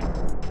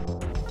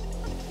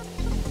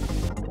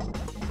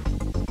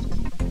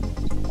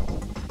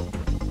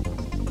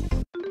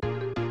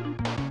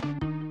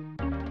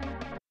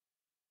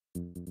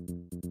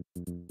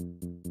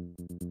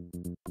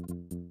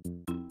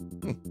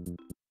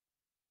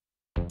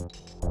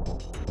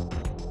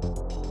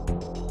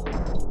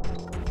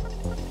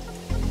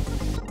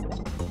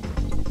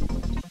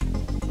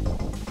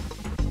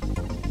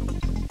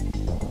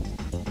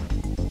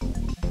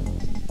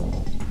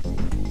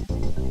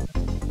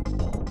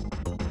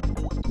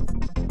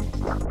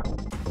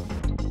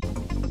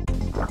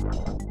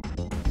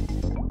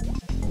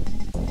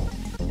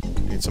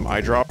 Need some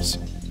eye drops.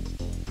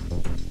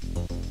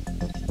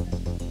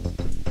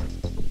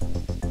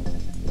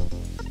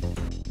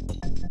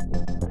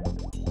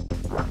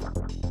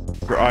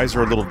 Your eyes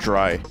are a little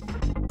dry.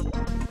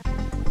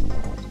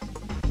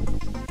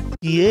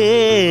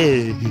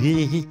 Yeah.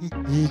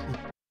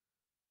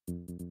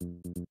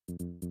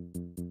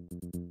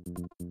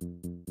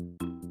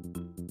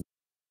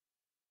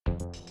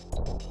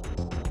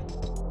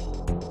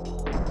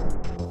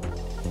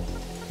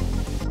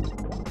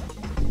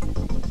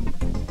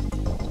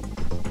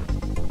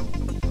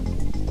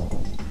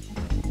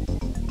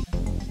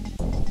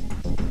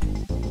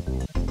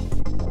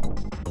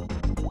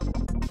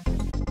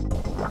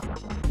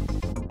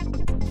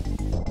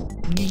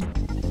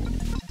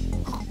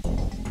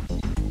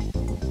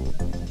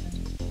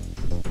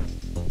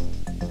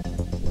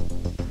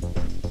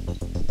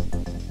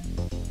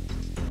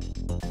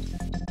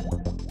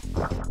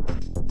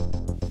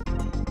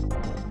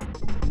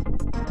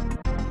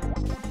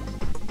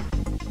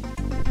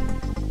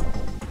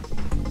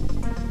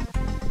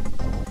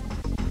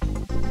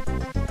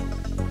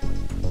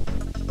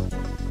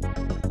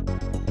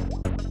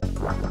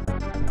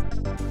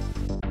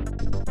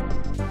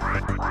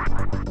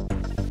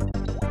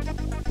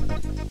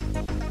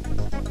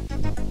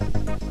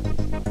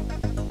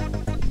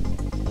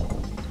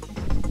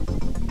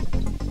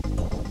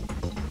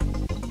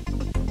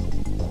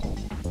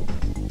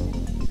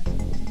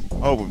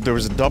 Oh, there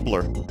was a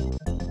doubler.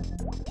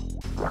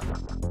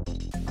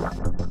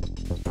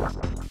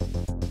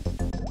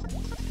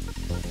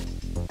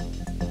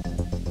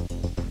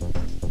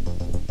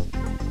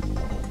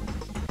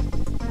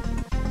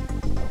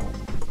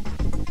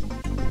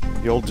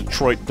 The old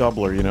Detroit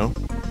doubler, you know?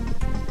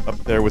 Up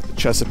there with the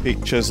Chesapeake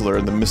Chiseler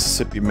and the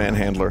Mississippi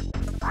Manhandler.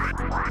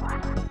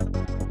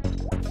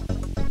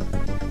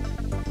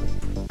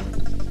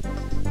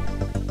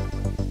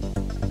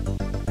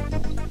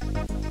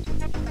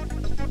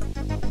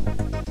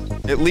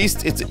 At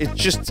least it's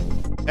just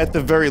at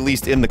the very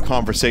least in the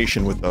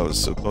conversation with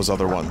those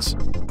other ones.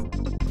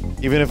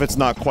 Even if it's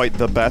not quite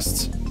the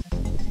best,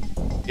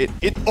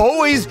 It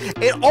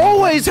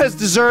always has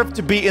deserved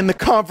to be in the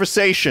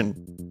conversation.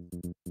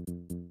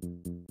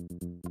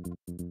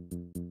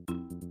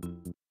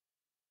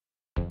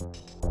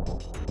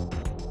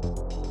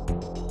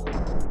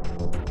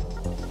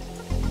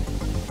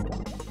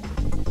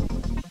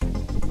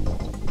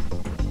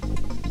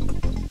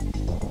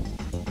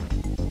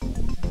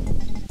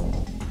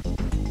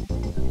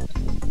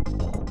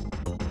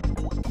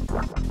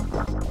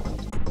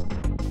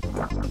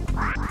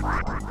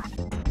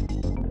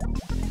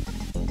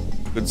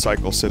 Good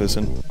cycle,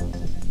 citizen.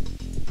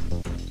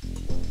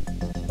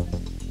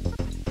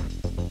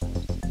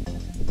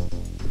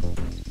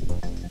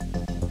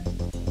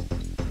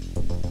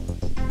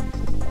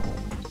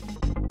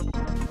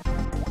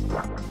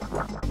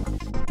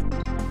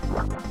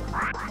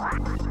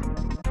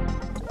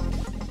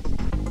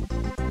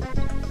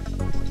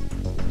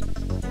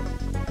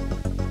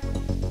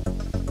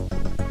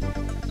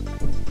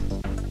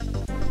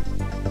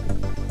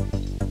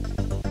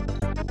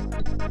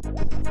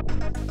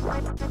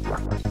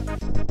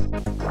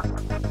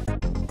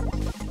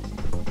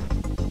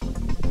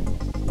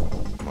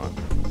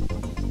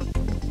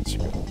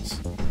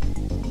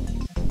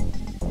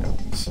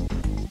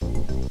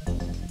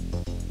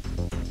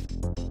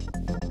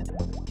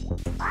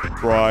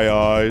 Dry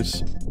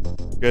eyes.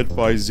 Get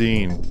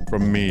Visine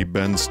from me,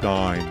 Ben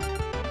Stein.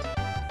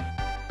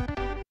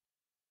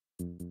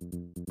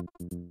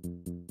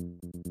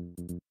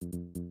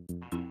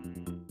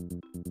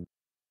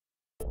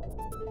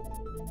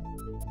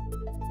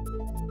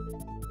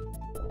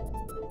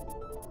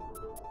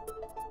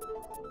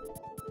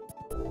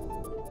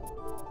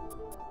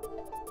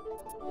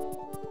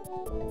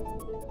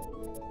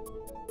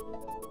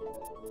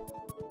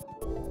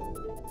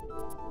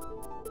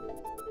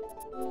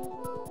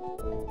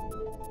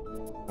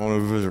 I want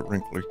to visit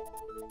Wrinkly.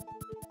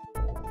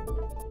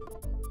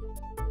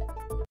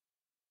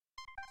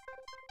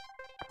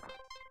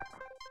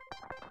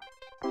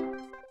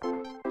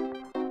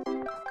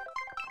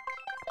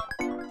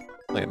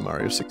 Playing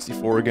Mario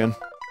 64 again.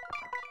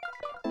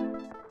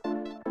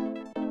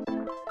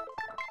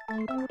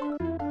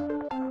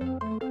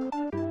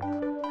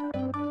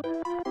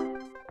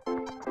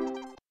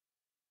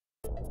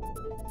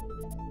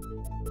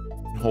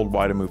 Hold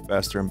Y to move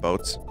faster in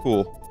boats.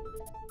 Cool.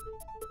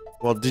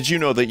 Well, did you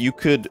know that you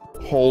could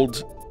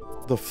hold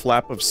the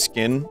flap of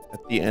skin at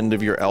the end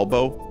of your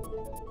elbow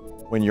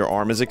when your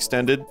arm is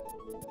extended?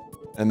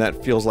 And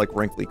that feels like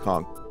Wrinkly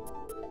Kong.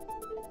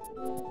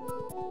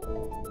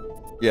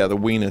 Yeah, the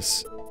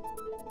weenus.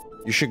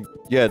 You should,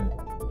 yeah,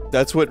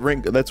 that's what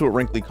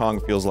Wrinkly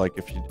Kong feels like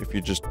if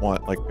you just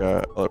want like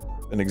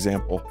an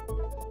example.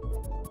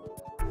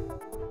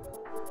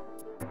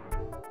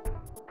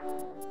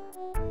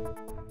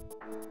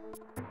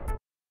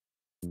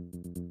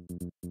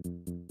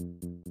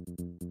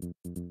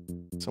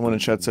 Someone in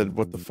chat said,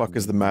 "What the fuck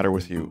is the matter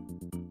with you?"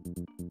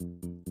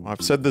 Well,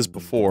 I've said this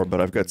before,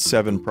 but I've got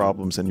 7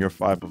 problems and you're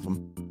 5 of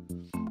them.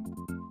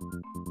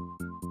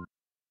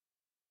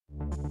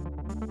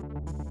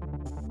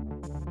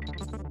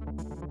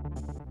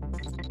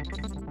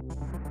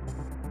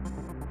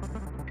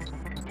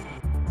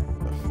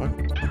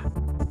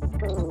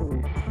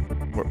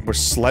 We're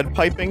sled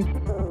piping?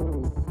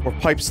 Or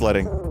pipe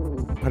sledding?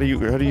 How do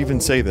you even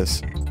say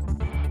this?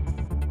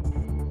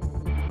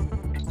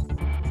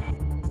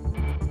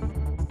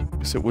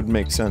 Guess it would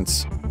make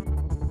sense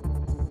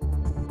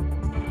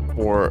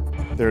for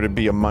there to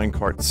be a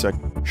minecart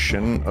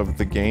section of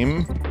the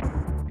game.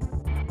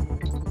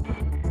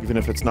 Even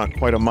if it's not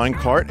quite a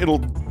minecart, it'll...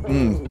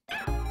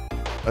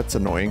 That's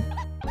annoying.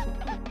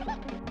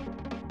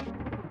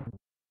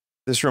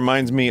 This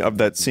reminds me of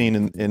that scene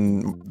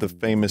in the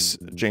famous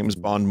James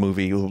Bond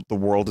movie, The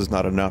World Is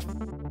Not Enough.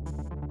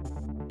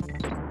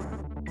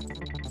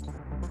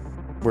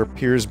 Where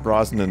Pierce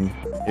Brosnan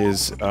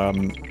is,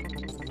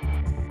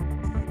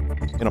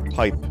 in a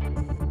pipe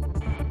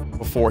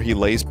before he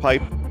lays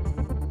pipe.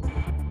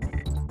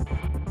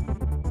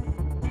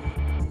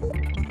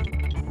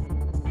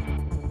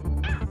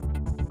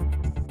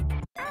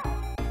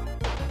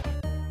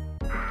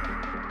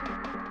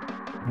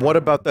 What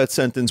about that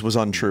sentence was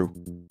untrue?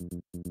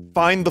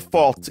 Find the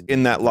fault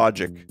in that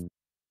logic.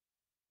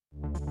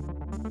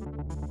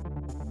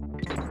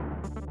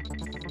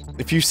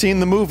 If you've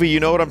seen the movie, you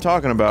know what I'm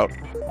talking about.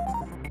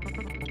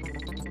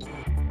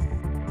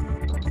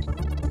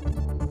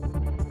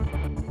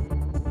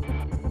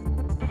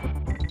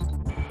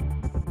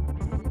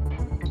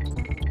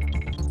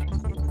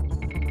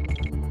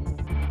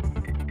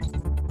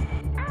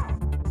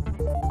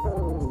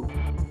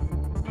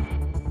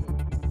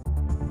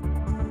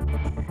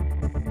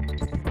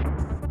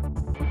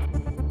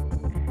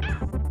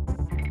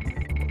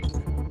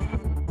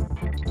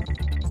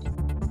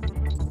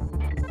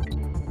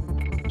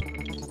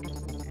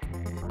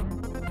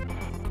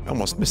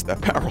 Almost missed that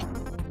barrel.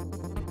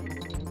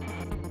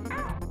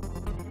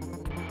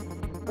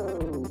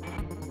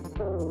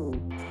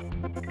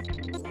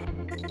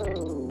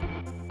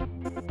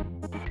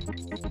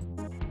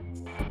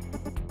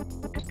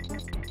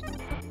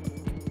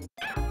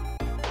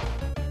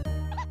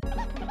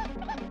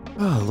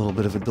 Oh, a little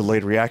bit of a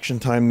delayed reaction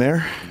time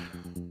there.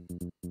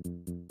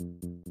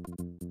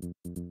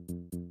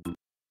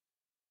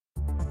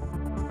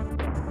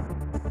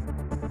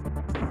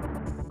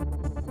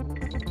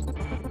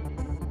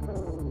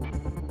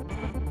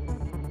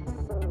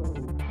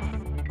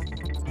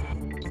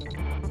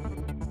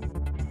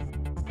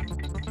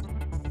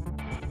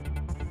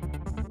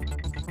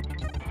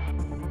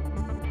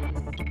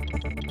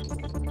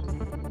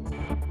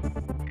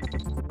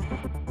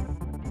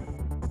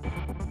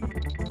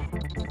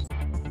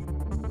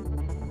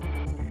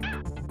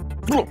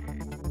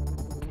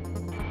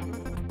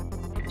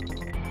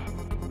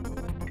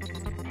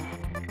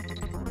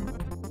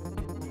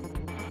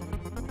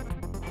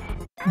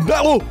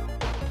 Oh!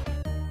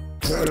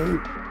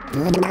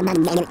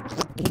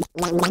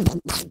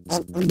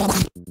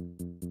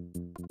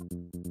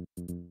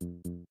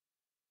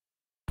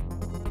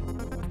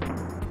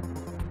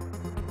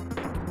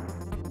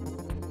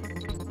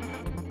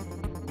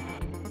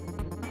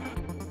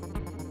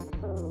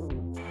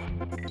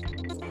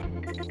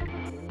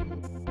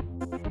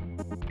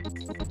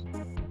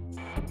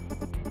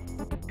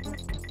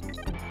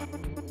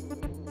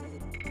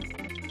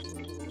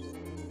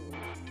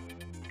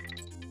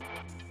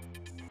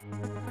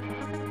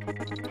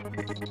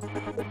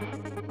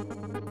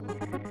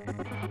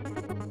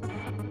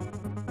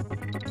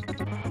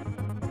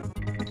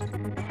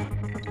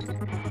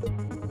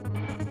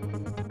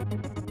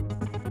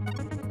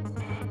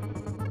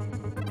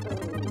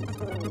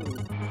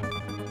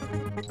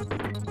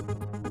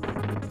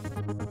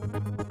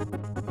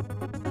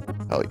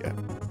 Hell yeah.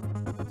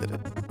 Did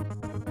it.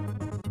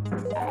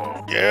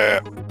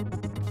 Yeah!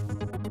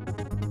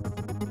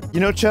 You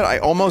know, Chet, I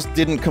almost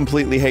didn't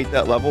completely hate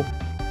that level.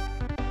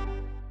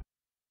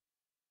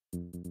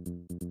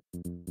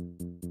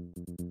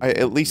 I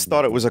at least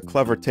thought it was a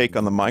clever take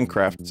on the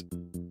minecart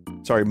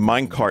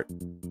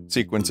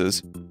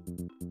sequences.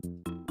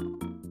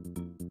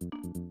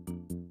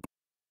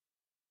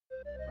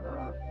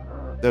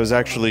 That was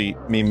actually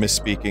me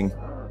misspeaking.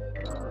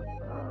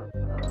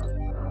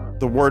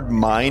 The word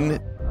mine,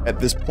 at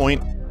this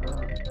point,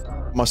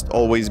 must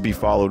always be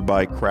followed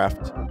by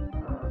craft.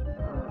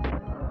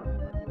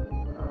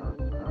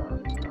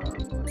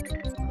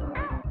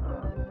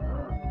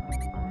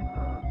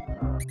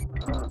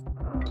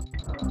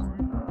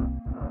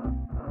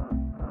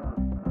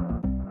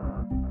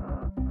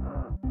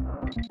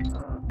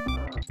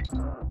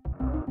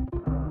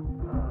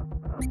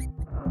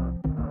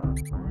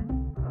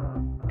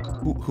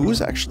 Who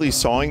is actually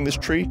sawing this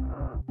tree?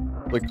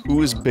 Like,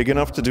 who is big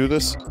enough to do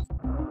this?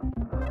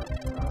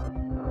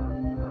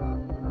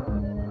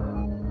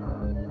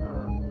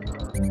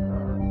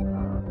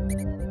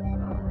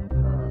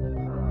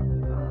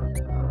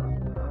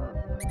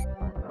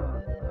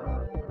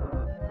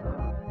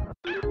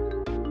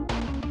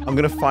 I'm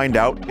gonna find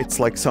out it's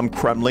like some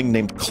Kremling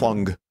named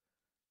Klung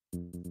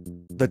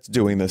that's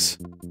doing this.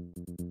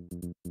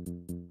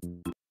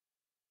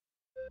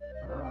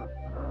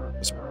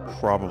 It's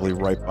probably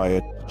right by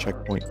a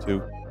checkpoint,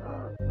 too.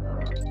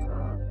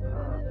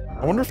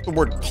 I wonder if the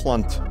word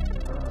clunt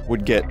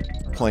would get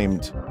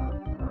claimed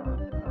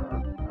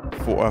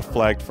for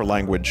flagged for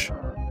language.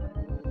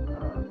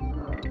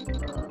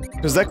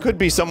 Because that could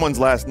be someone's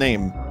last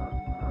name.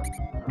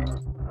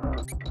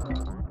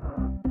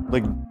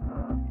 Like,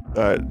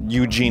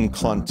 Eugene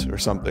Clunt or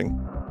something.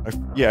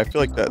 Yeah, I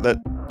feel like that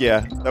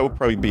would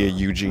probably be a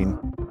Eugene.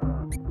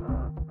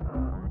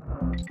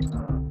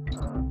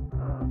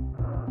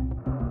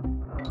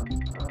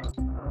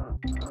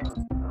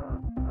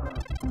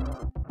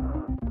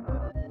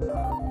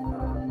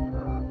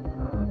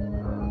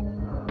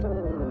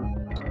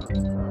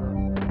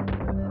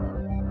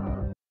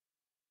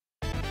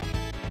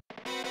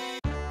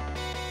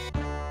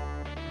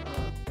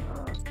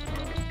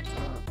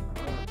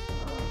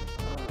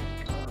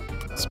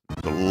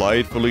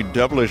 Delightfully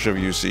devilish of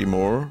you,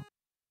 Seymour.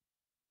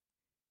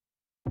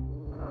 I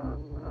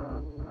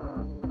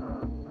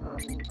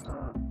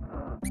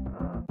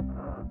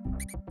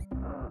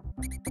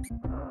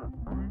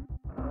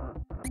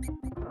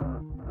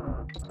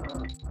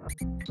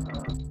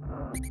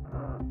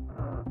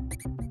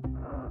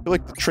feel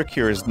like the trick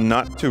here is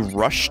not to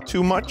rush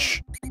too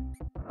much,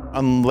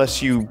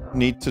 unless you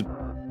need to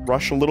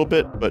rush a little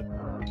bit, but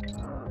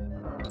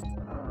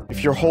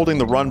if you're holding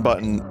the run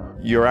button,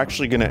 you're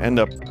actually gonna end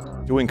up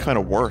doing kind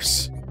of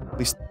worse. At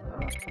least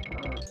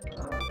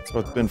that's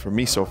what it's been for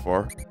me so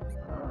far.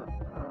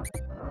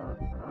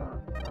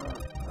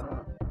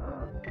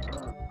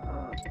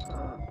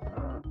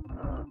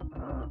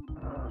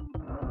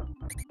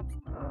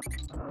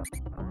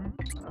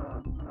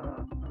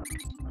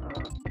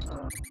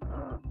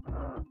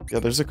 Yeah,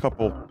 there's a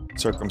couple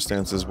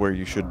circumstances where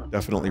you should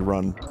definitely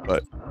run,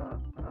 but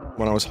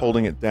when I was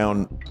holding it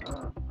down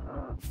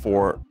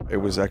before, it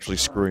was actually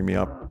screwing me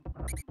up.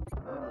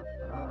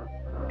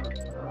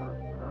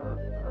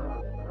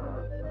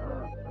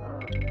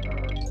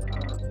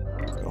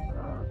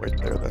 Right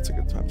there, that's a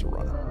good time to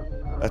run.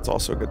 That's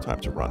also a good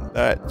time to run.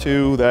 That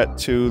too, that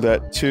too,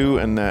 that too,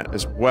 and that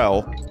as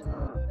well.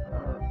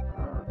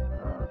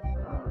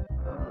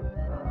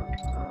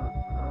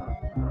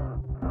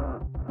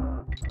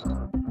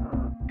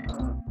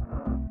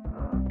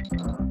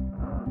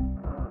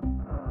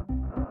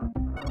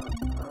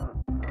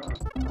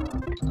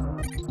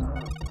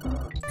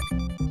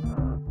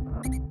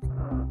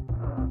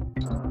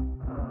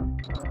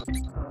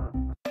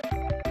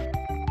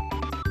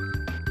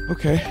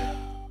 Okay.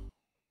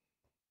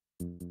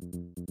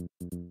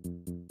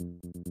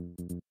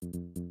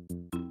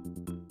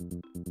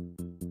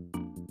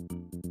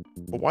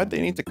 But why'd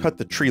they need to cut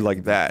the tree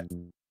like that?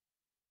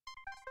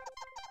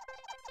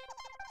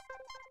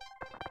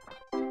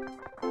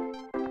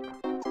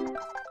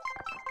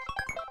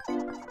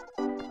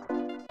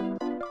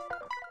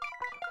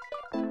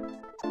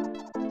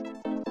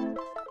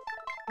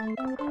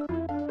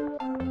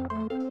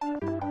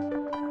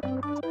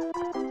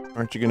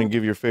 Aren't you gonna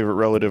give your favorite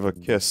relative a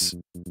kiss?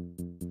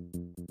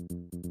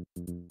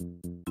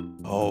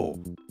 Oh.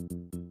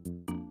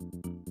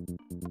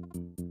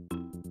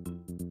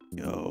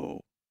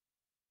 Yo.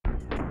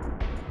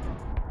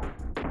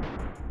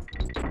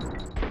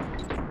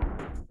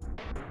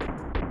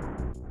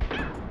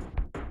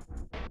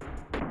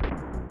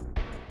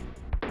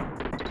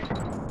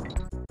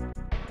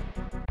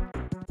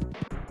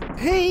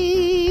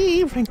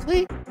 Hey,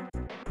 Wrinkly.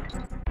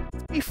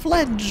 Hey,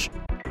 Fledge.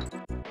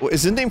 Well,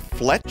 is his name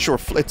Fletch or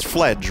it's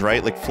Fledge,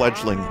 right? Like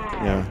fledgling.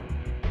 Yeah.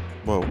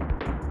 Whoa.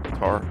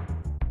 Guitar.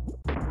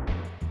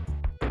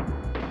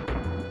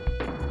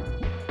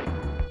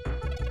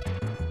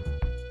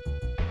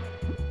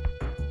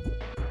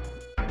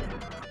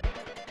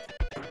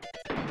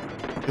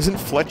 Isn't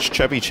Fletch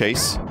Chevy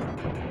Chase?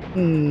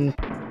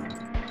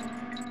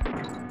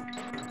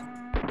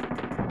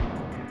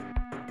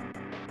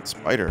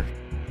 Spider.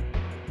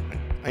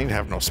 I ain't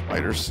have no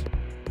spiders.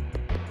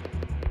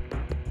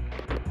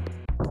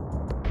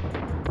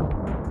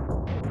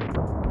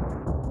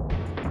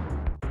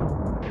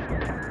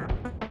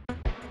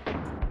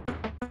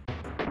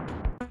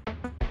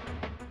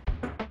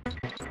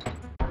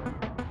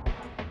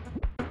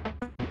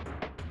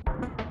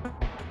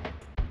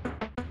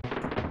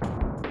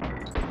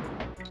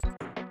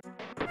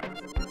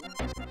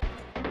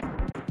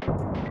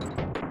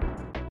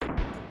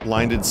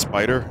 Blinded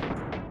spider?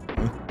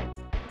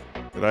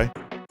 Did I?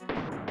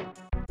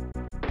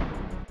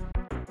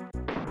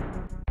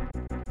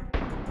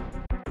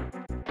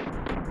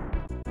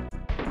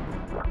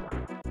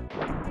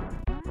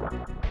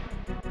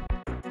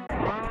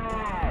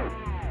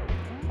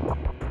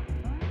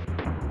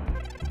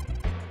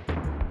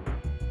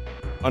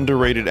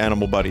 Underrated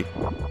animal buddy.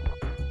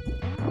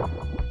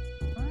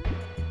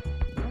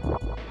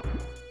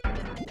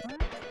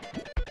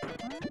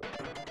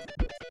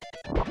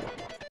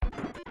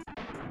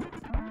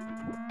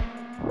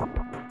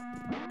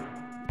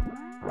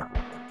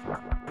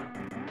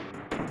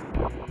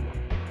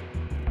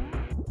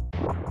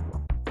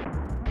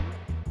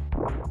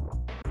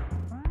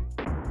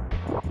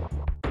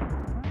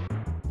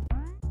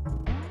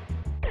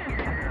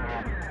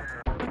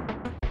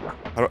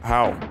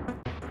 How?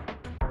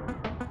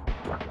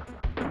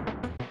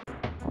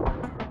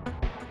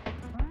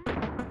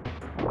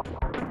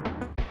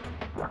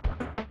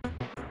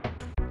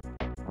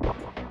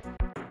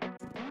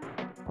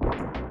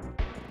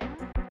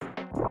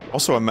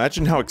 Also,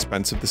 imagine how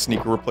expensive the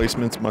sneaker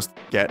replacements must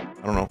get.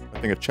 I don't know. I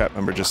think a chat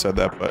member just said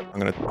that, but I'm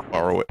gonna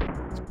borrow it.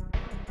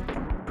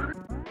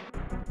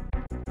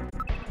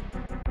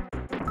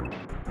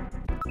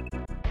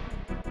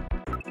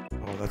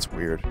 Oh, that's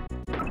weird.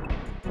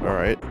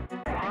 Alright.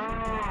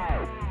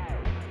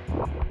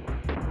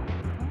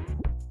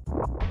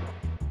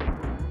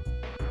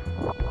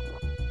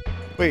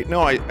 Wait,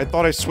 no, I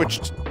thought I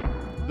switched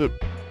the...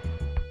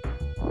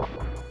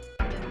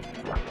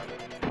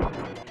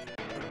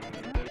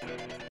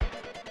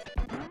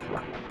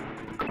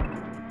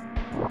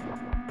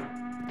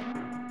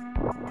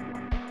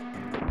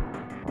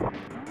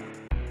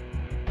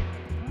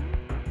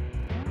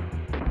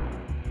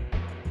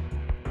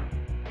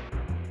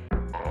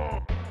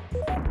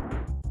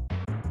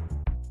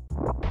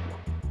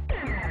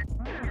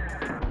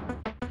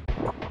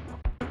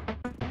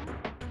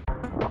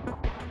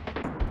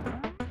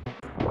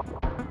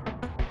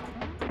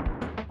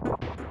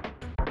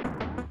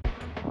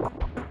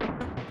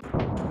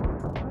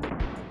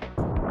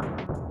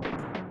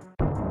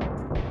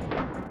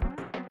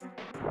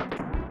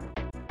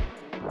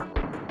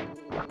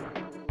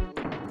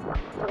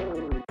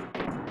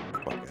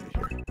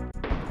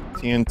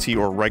 TNT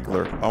or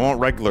regular. I want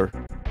regular.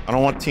 I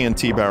don't want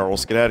TNT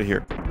barrels. Get out of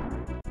here.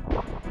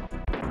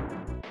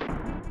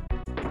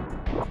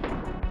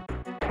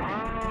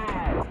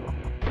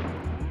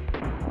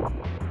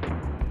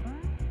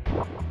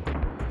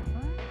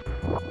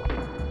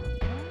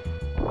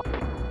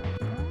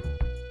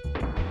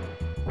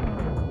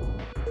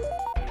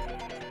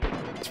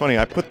 It's funny,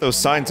 I put those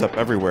signs up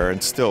everywhere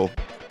and still,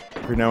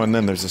 every now and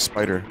then there's a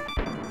spider.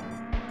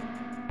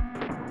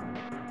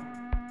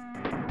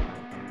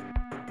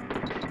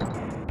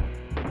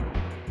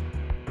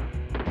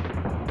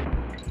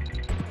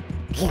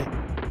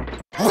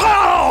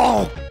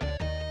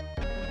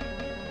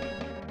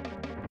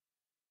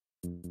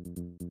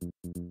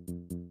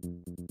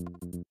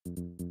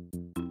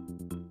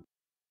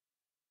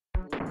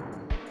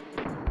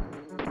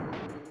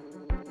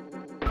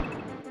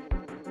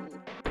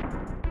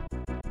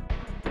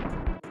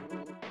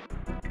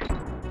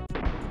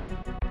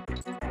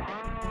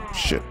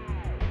 Shit.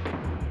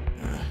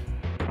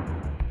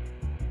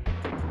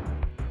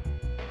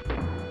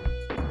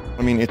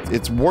 I mean,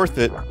 it's worth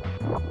it.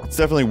 It's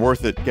definitely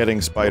worth it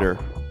getting Spider.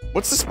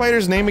 What's the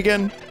spider's name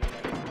again?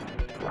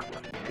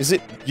 Is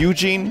it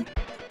Eugene?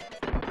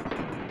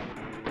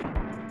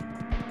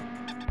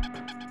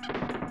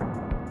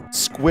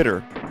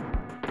 Squitter.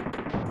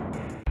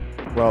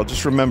 Well,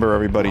 just remember,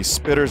 everybody,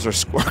 spitters are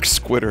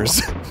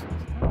squitters.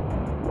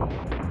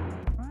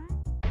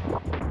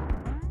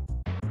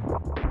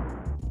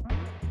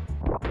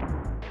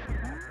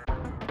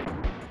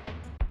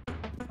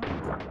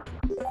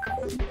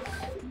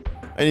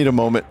 I need a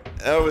moment.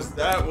 That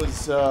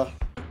was,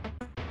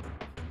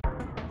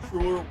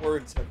 truer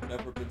words have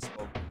never been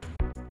spoken.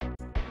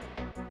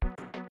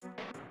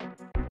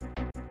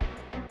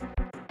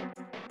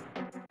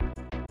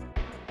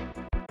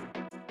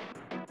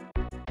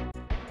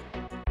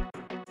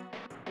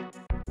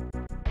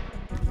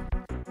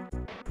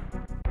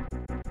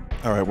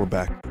 Alright, we're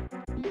back.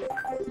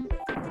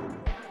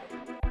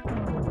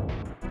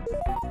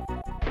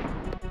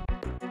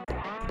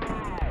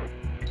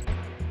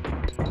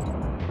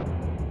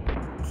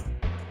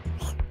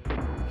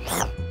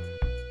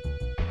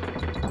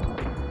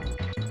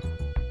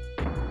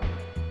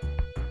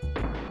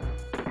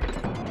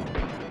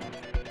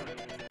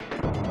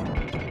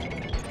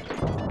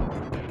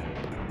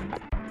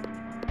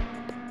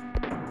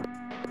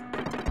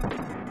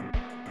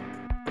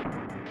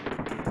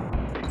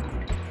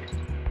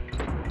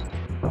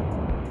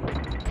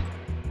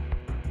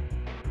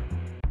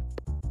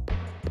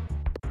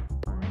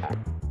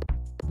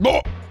 No!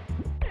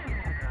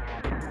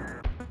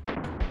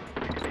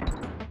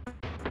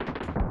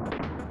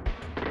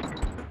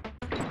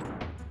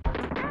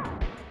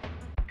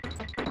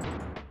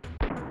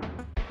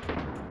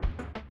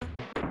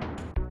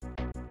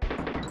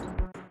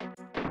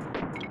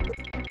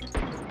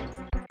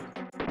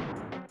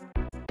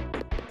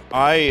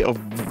 I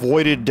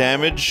avoided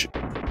damage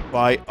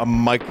by a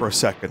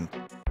microsecond.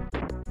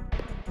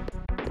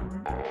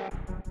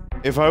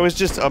 If I was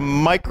just a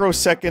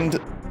microsecond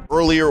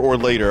earlier or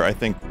later, I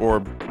think, or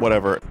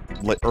whatever,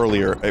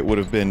 earlier, it would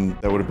have been,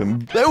 that would have been...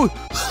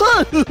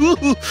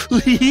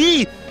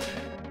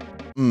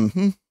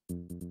 Mm-hmm.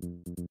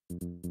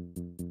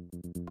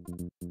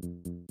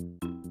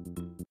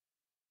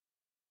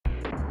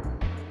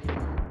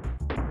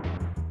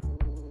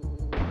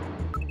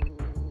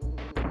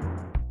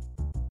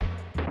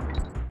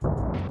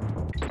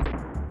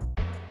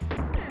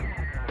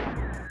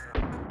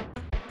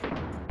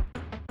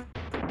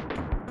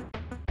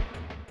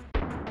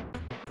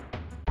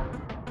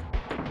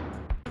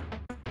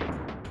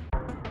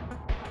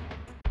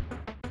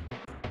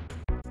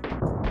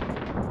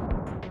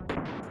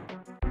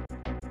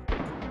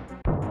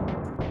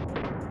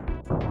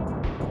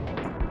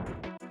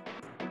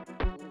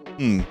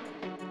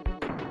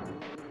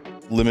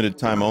 Limited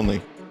time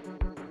only.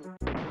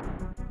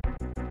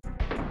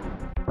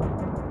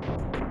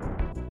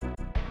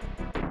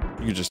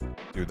 You could just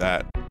do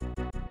that.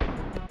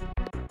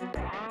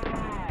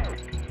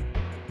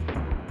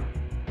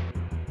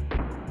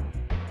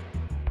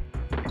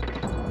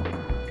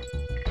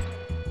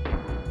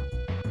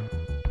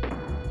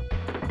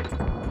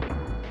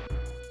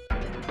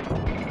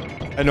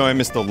 I know I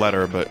missed the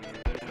letter, but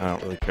I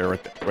don't really care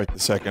right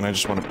this second. I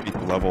just want to beat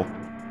the level.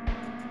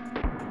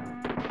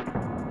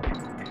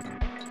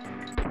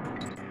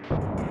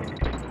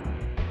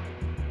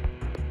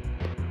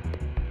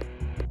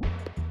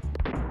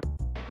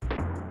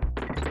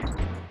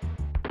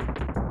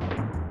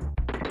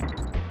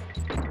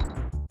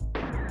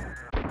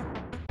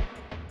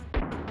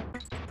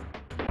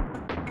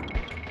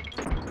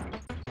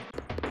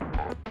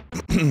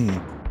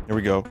 Here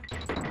we go.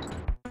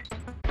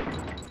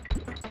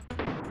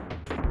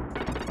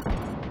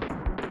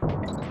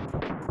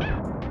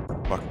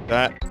 Fuck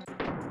that.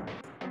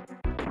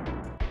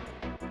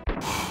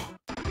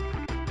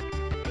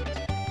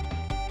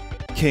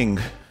 King.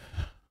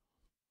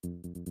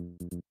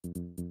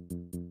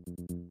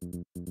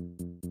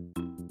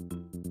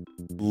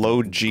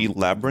 Low G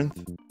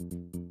Labyrinth?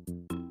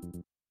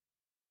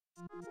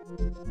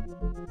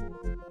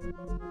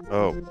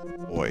 Oh,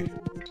 boy.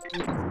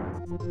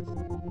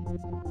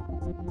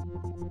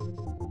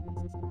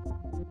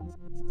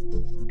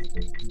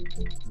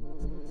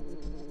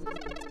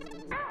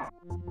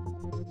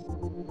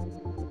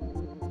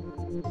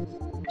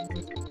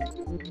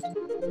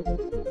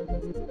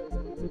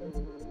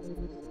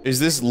 Is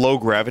this low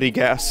gravity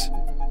gas?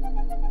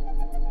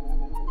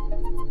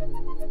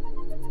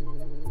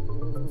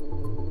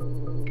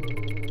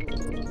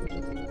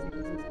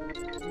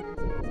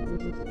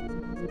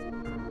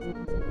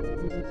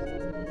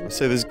 I'll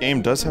say this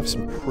game does have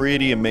some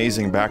pretty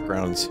amazing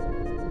backgrounds.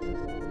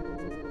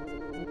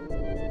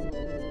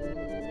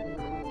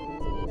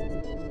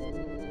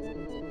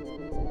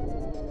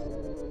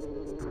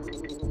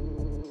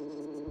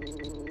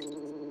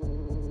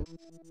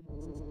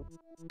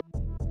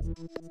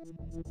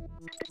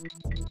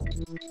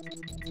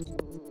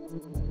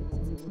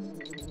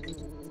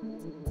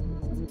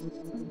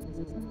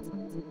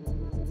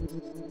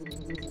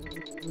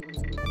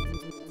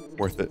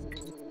 Worth it.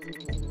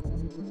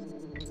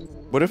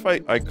 What if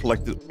I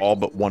collected all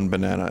but one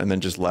banana and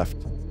then just left?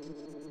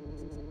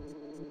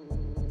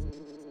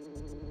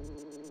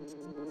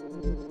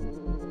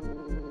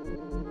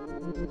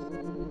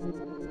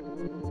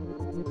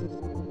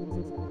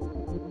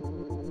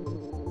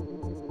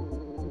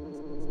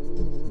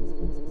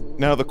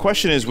 Now, the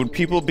question is, would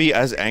people be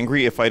as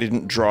angry if I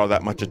didn't draw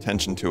that much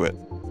attention to it?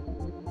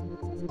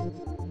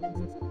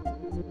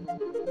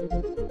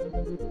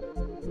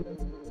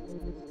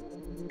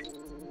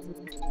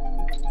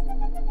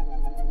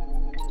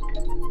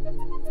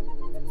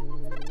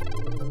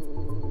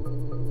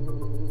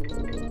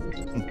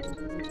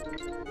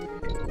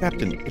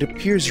 Captain, it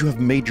appears you have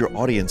made your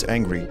audience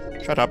angry.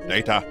 Shut up,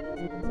 Data.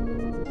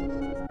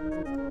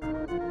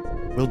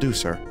 Will do,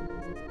 sir.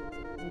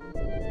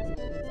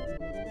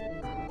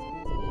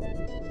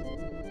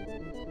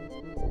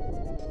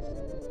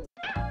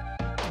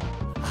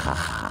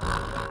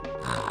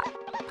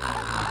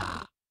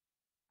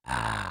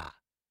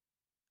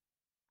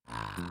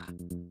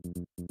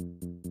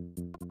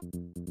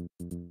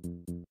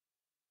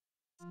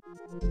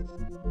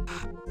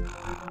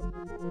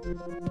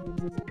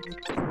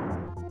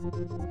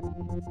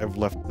 I've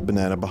left the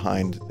banana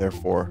behind,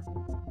 therefore.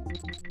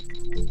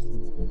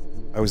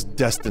 I was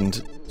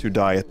destined to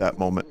die at that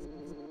moment.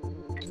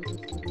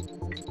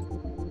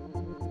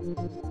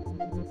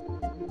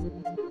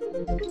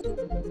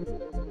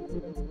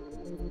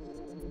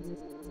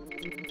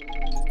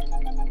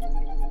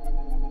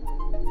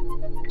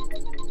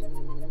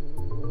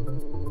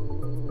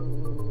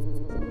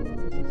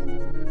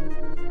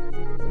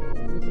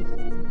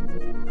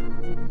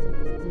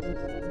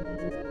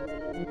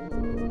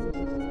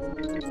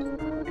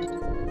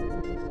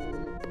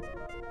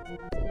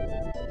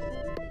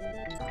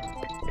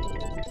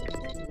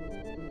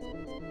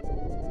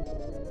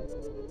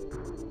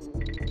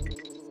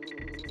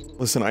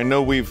 Listen, I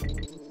know we've...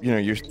 You know,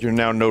 you're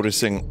now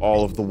noticing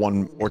all of the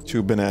 1 or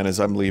 2 bananas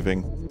I'm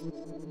leaving.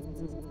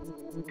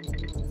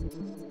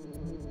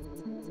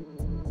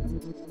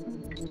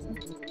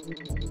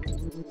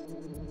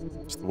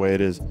 Just the way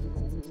it is.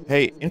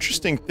 Hey,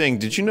 interesting thing,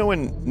 did you know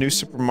in New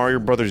Super Mario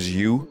Bros.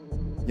 U,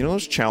 you know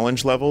those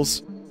challenge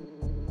levels?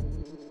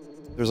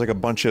 There's like a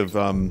bunch of,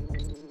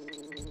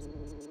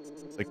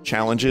 like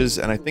challenges,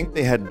 and I think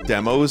they had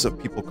demos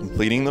of people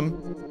completing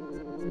them.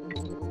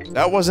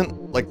 That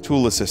wasn't, like,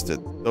 tool-assisted.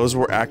 Those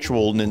were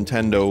actual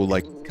Nintendo,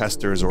 like,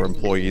 testers or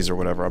employees or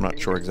whatever, I'm not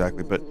sure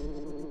exactly, but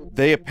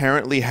they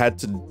apparently had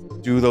to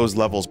do those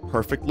levels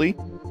perfectly,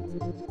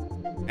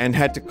 and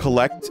had to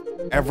collect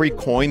every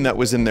coin that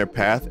was in their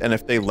path, and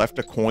if they left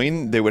a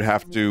coin, they would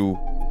have to,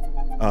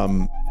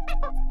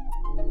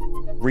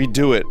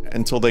 redo it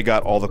until they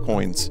got all the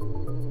coins.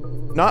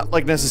 Not,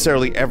 like,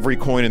 necessarily every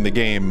coin in the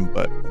game,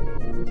 but...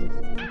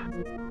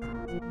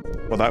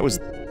 Well, that was...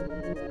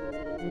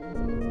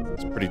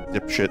 pretty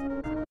dipshit.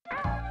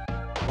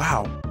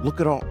 Wow, look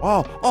at all-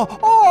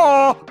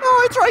 oh,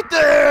 it's right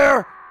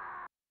there!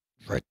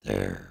 It's right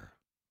there.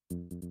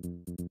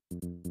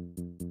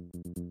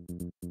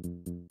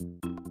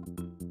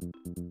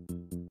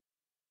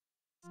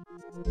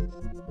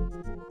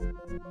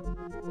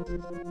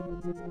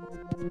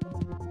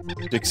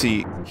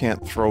 Dixie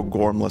can't throw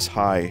Gormless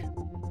high.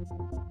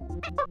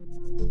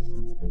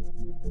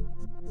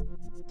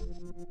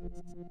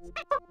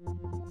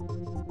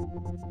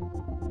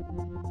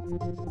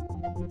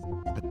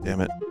 God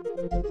damn it.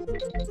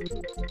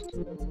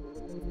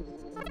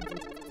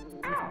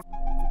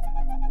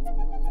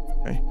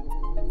 Okay.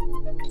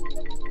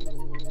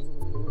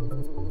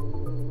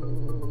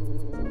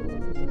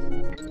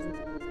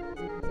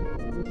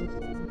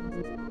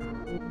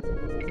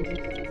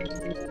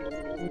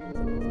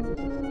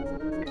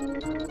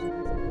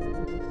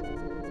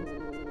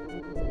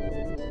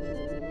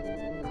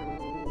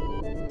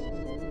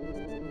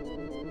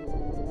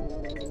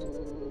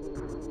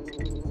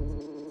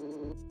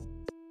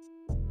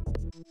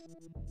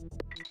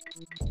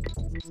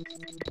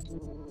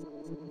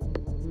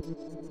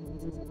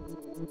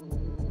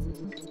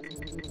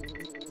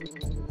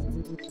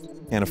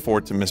 Can't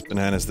afford to miss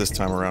bananas this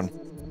time around.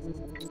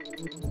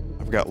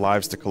 I've got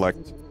lives to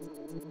collect.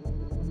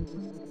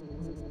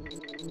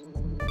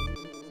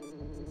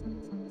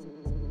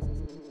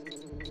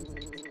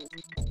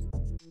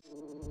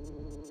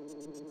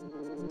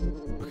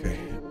 Okay,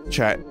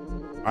 chat.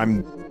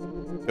 I'm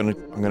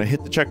gonna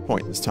hit the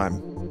checkpoint this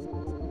time.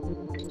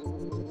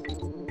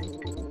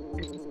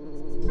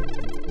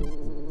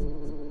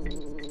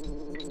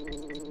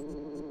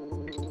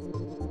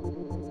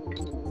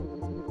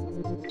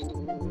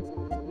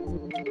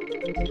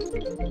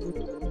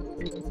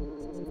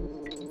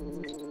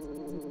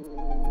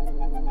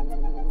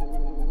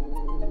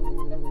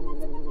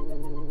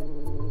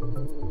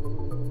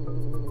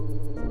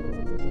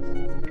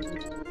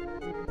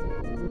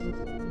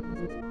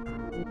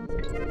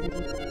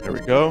 There we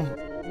go.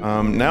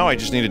 Now I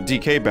just need a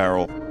DK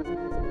barrel.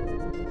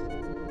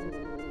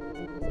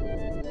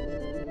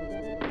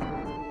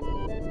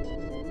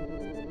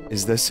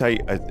 Is this how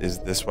is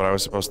this what I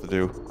was supposed to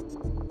do?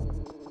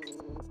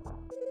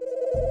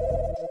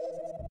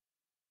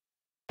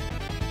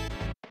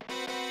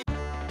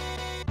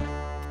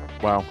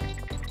 Wow.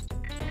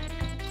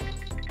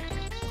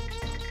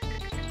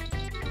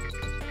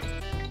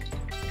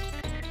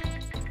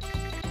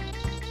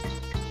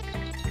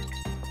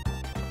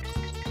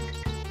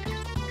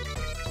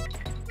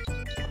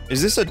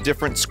 Is this a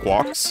different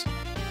Squawks?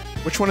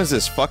 Which one is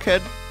this?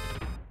 Fuckhead?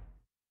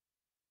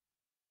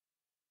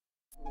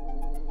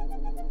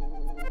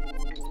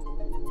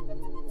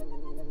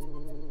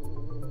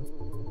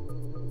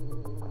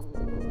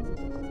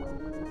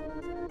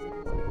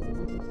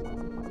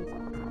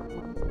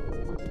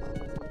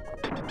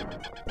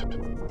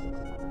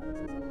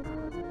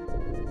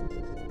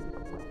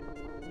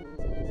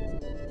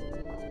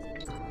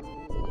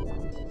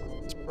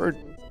 Does bird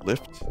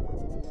lift?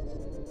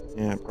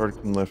 Yeah, bird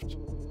can lift.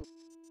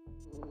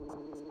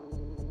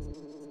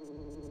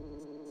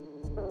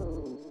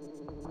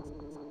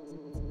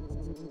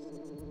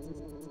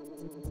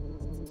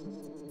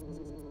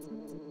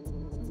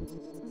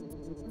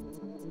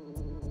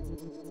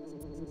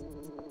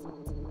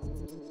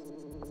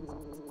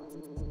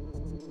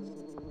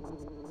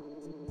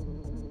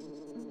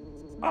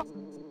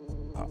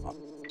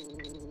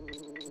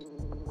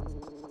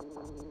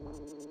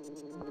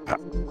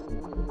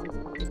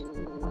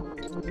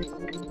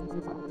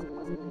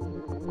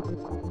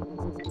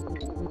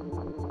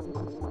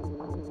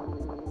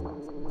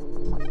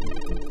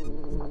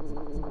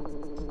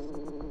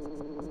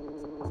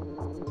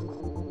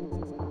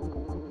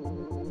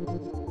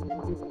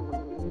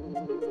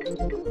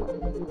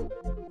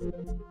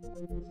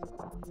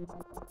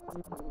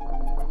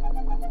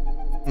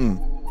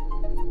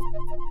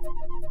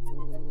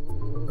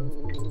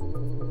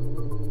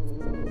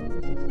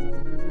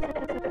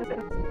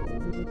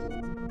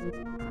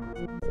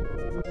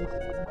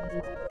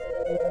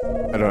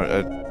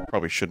 I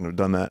probably shouldn't have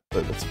done that,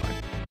 but that's fine.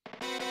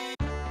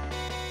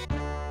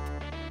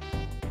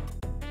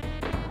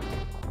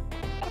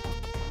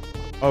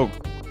 Oh,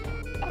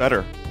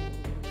 better.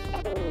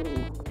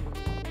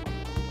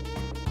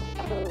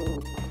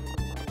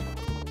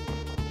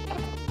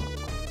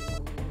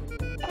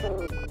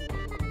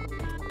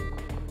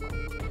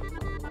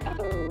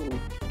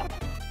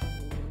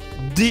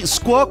 The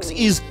Squawks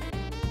is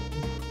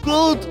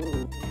good.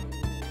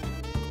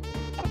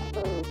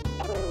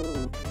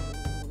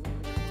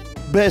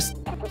 Best.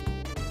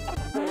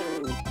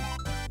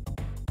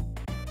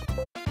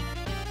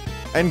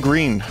 And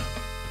green.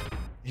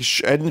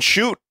 And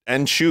shoot.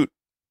 And shoot.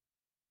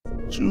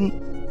 Shoot.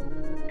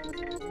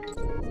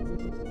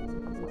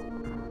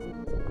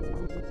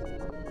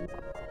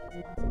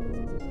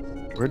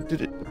 Where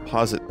did it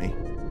deposit me?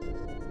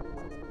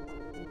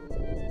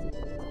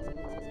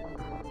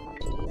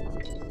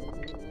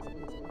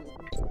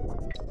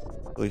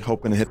 Really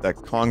hoping to hit that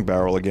Kong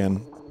barrel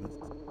again.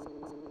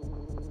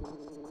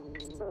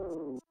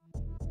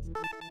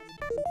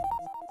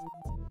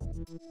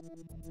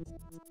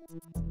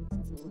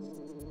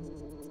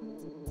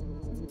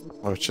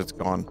 Oh, shit's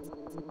gone.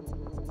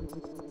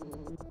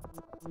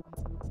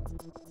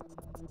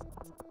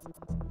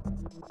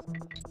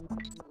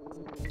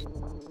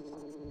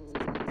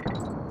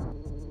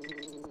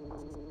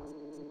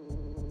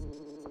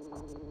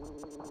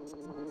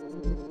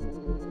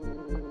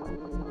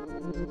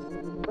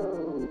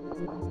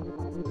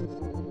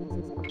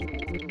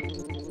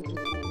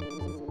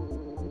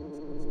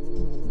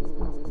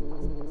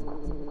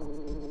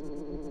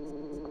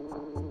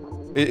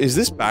 Is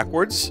this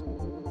backwards?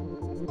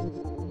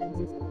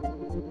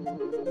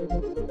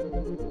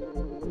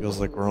 Feels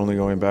like we're only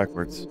going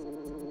backwards.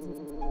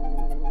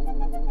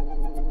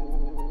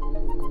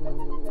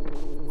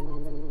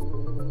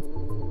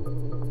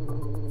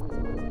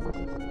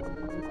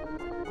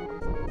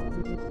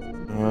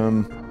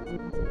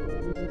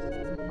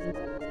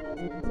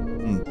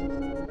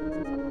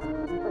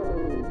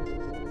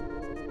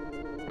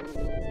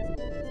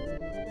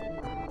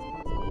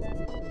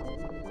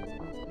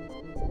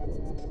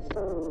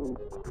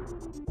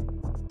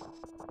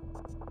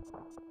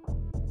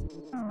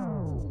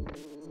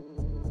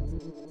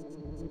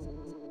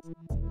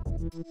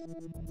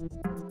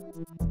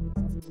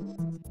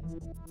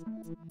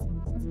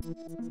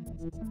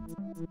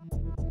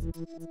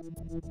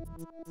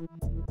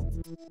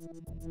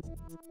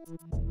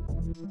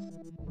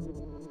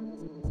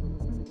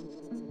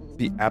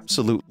 The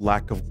absolute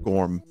lack of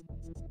Gorm.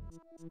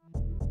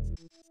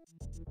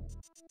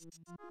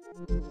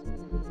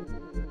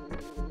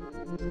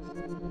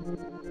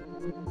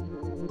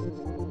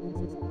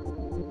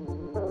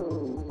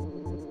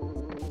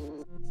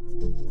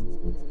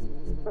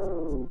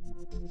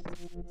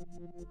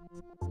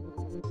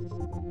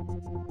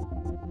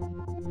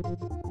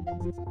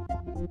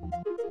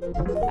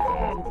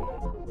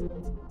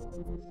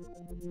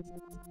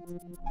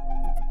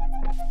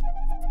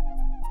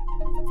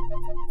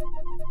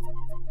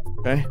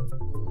 Okay.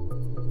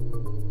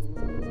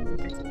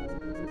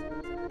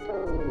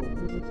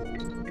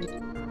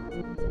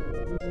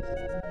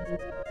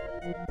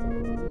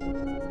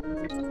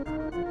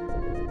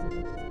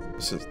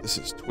 This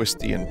is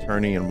twisty and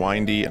turny and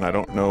windy, and I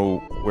don't know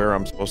where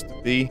I'm supposed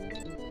to be.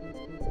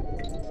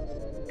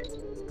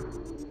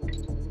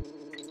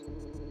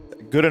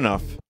 Good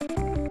enough.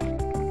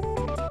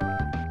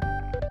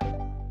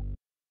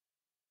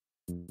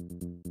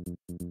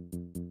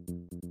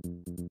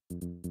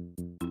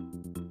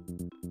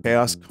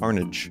 Chaos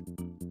Carnage.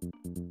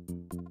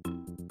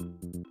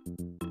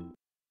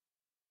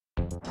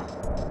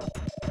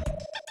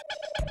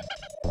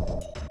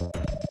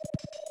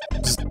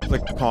 This is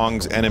like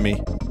Kong's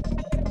enemy.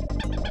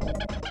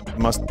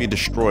 Must be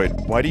destroyed.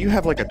 Why do you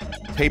have like a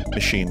tape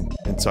machine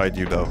inside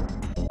you though?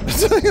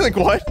 Like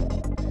what?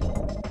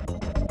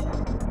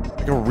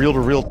 Like a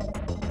reel-to-reel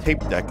tape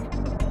deck.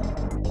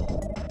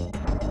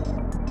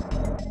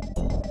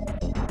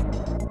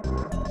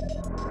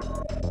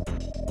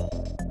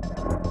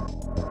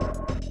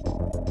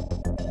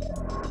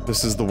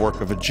 This is the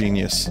work of a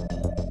genius.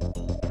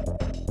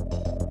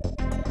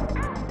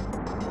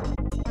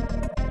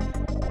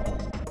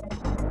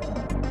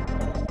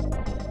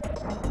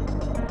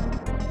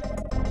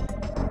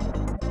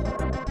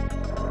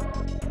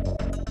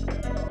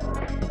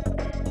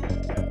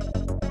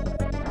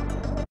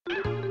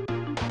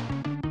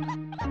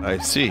 I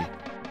see.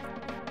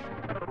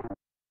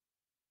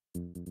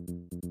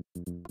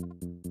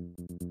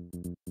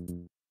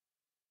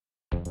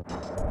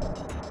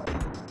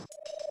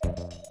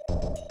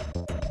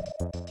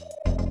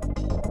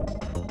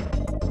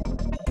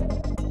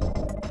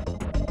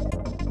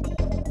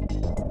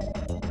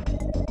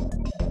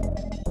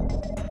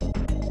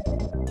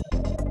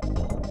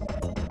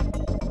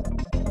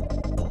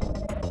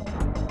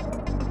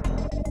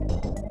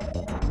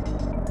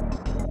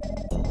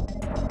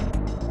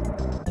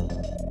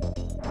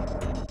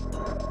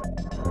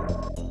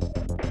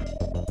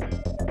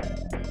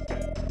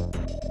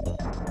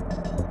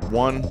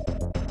 One.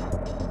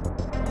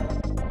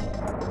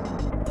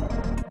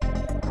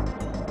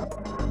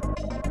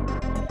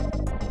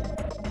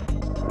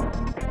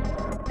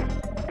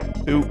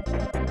 Two.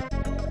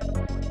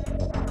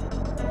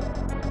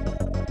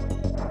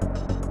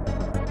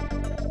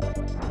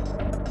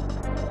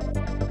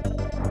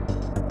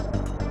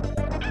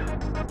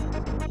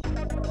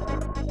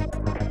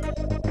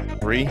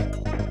 Three.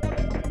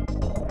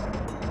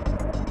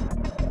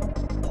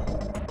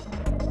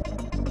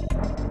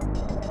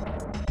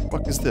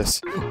 What is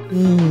this?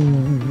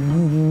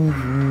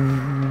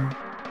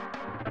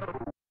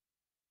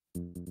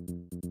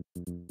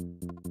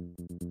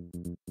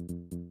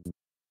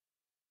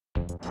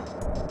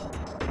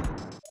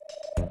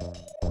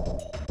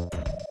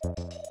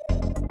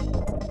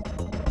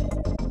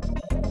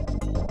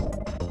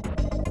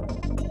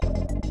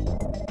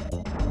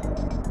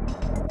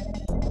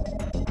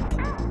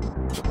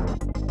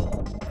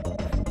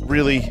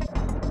 Really?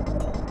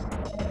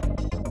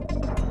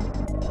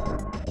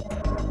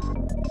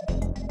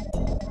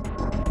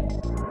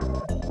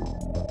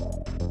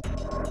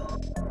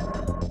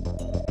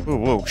 Whoa,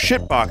 whoa,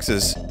 shit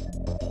boxes.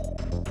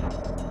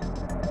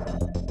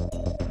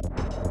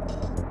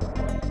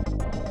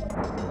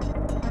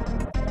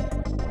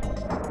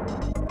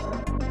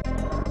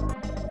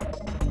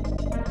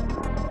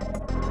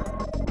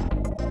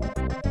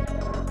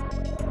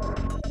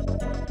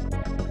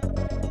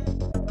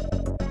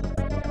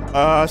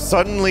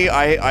 Suddenly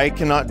I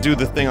cannot do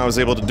the thing I was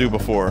able to do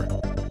before.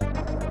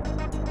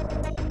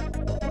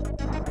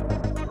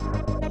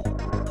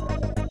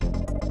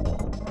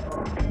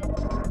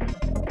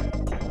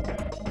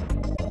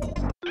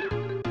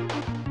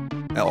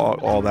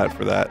 All that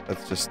for that.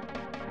 That's just...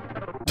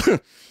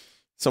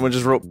 Someone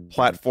just wrote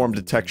platform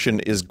detection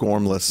is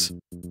gormless.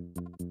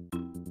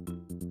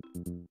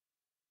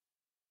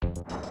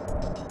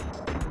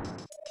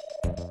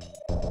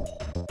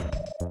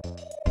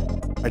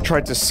 I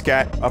tried to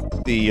scat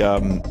up the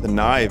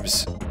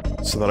knives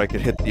so that I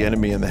could hit the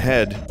enemy in the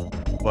head,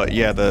 but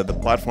yeah, the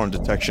platform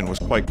detection was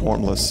quite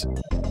gormless.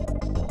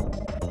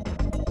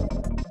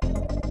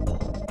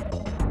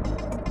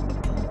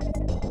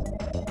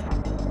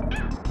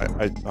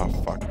 Oh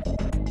fuck.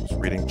 I was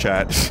reading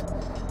chat.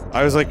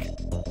 I was like,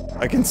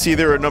 I can see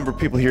there are a number of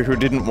people here who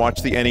didn't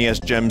watch the NES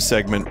Gems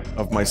segment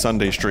of my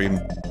Sunday stream.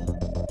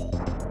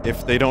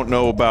 If they don't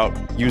know about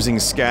using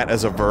scat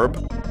as a verb,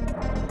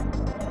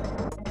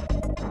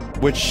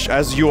 which,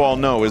 as you all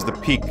know, is the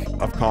peak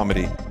of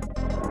comedy.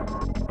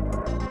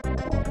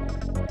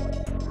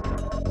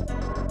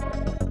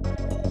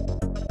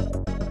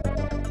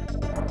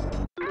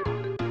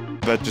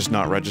 Did that just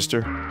not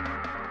register?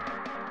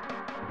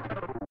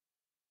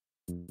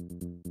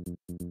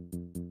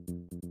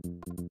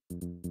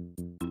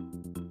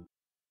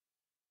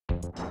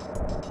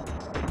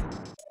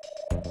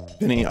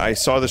 Vinny, I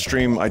saw the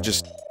stream, I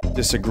just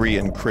disagree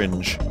and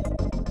cringe.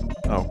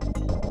 Oh.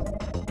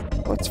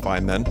 That's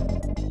fine then.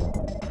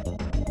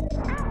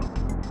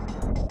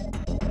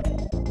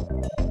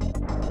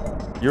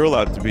 You're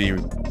allowed to be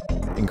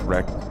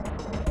incorrect.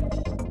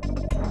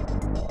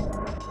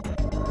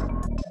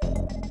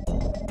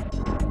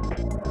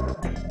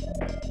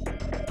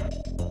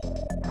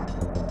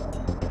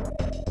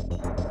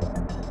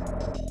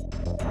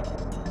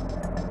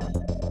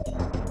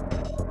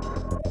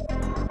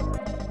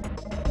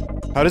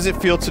 How does it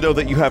feel to know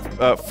that you have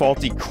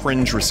faulty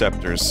cringe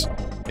receptors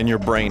in your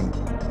brain?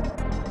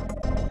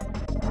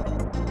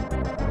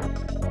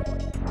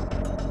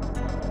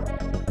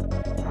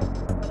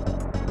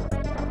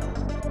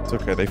 It's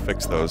okay, they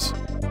fixed those.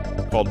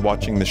 called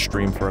watching the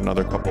stream for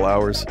another couple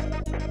hours.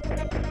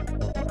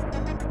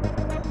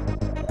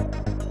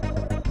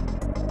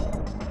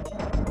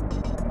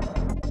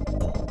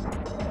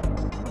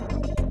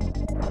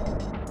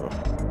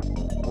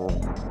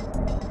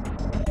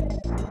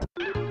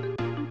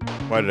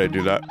 Why did I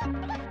do that?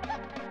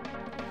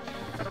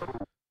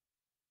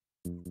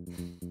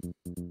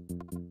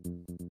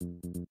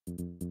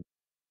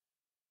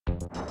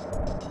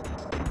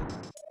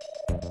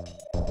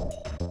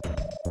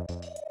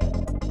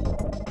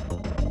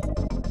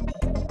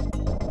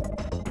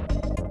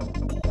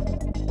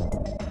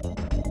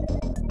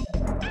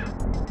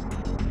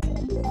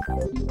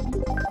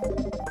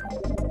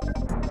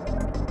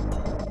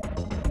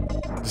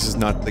 This is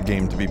not the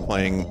game to be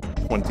playing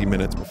 20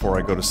 minutes before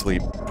I go to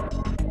sleep.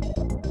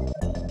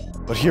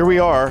 But here we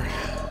are.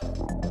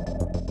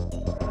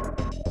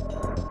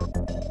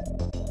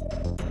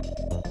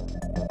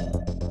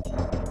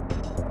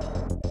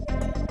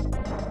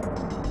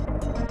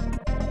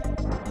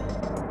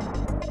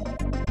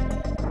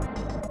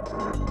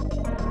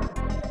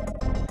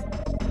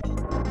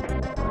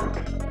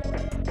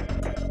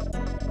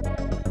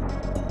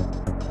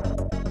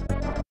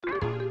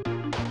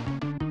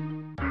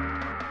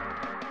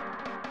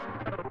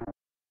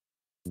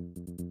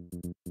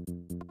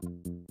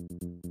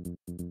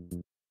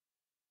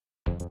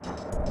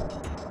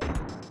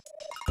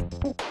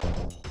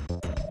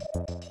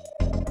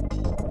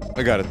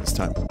 I got it this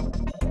time.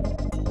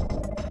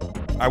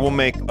 I will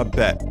make a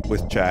bet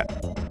with chat.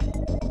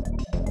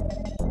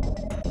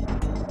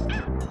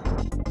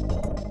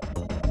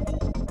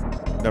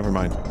 Never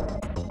mind.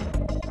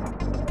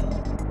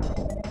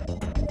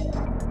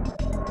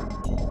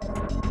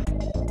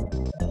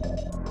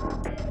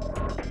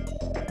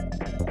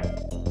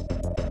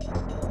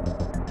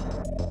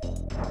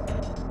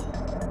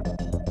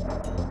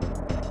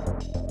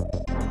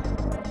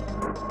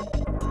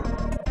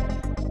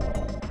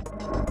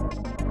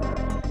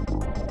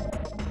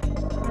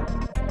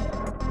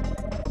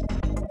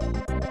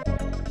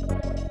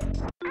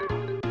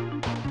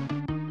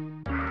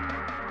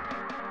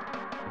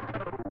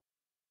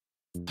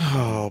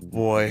 Oh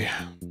boy.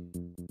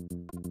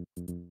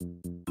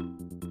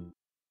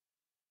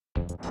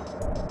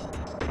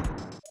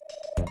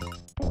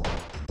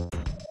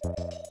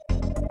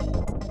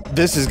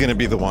 This is gonna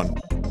be the one.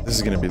 This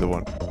is gonna be the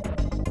one.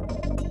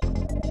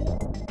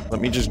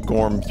 Let me just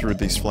gorm through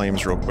these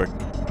flames real quick.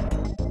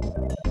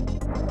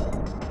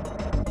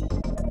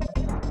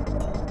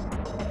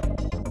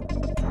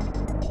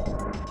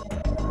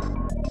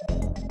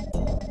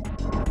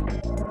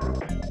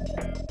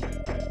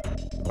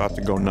 About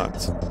to go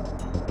nuts.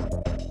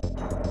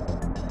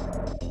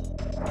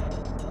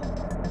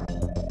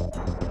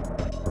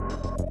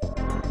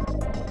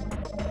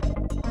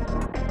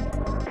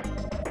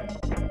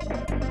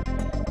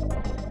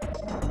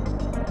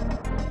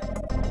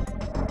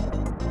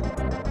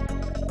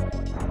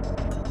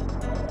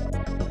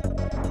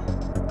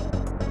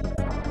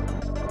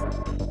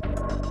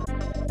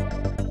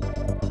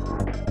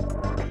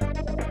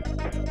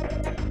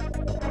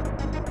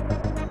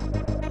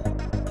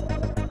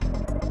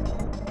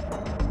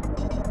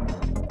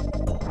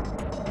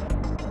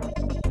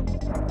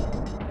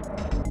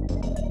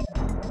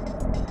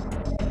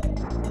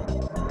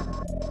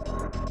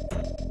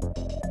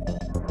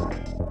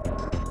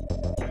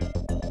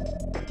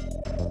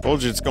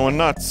 Told you it's going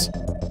nuts.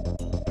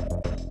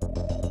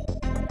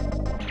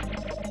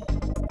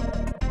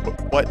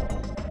 What?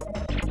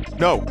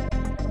 No.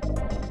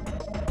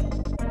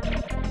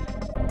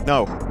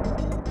 No.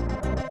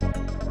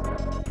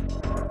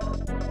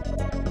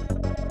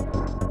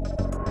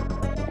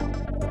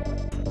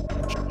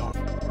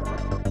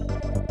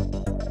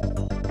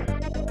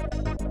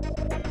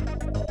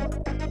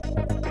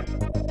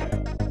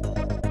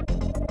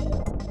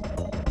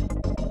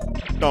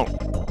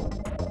 Don't.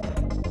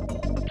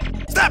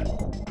 Stop!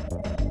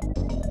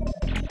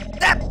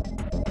 Stop!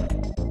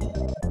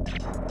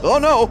 Oh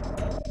no!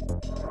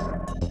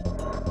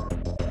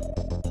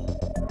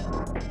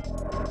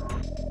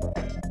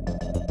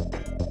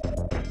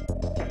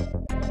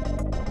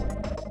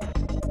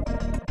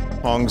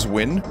 Pong's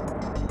win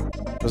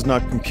does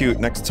not compute.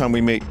 Next time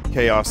we make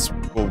chaos,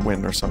 we'll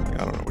win or something.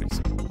 I don't know what he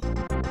said.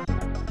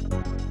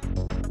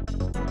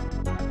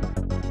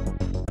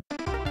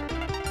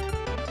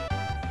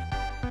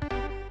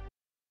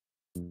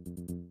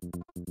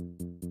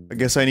 I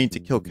guess I need to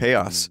kill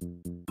chaos.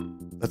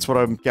 That's what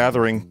I'm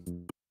gathering.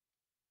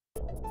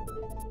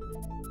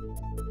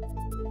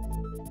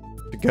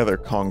 Together,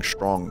 Kong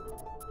strong.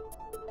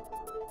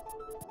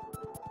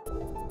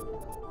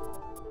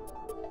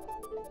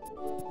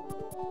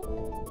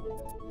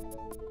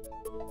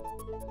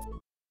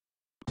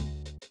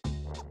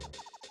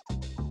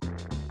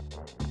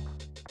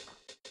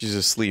 She's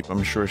asleep.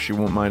 I'm sure she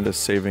won't mind us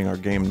saving our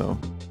game, though.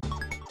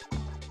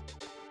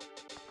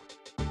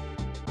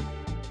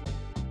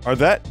 Are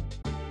that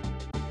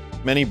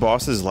many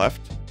bosses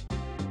left?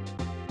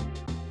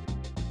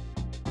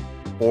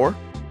 4?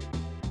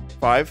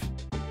 5?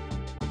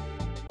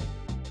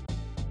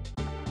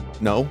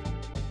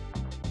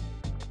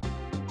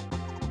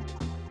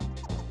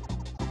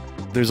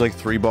 There's like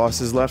 3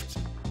 bosses left?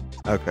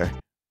 Okay.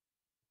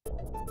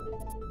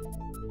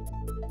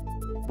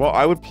 Well,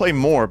 I would play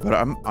more, but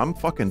I'm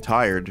fucking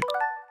tired.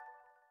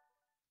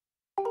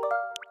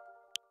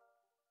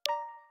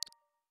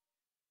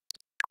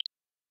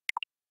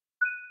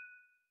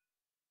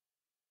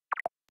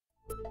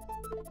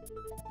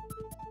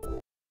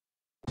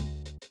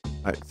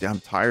 I'm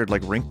tired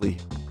like Wrinkly.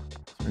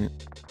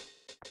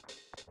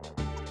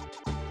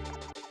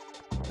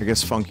 I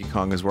guess Funky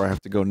Kong is where I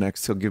have to go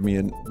next. He'll give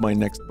me my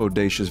next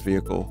bodacious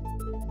vehicle.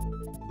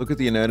 Look at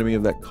the anatomy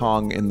of that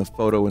Kong in the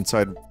photo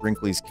inside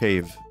Wrinkly's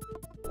cave.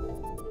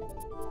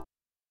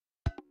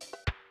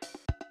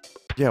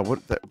 Yeah,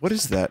 what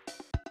is that?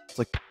 It's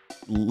like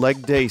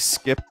leg day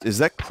skipped. Is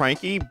that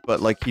Cranky,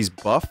 but like he's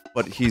buff,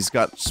 but he's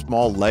got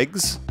small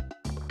legs?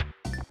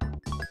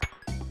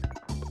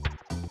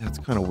 That's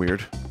kind of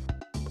weird.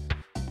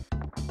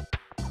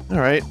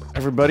 Alright,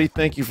 everybody,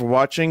 thank you for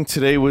watching.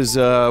 Today was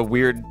a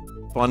weird,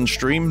 fun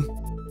stream.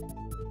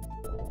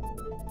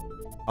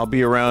 I'll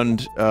be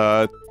around,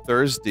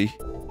 Thursday,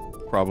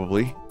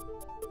 probably,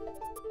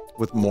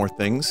 with more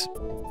things.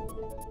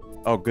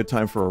 Oh, good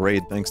time for a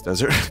raid. Thanks,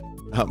 Desert.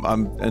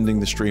 I'm ending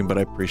the stream, but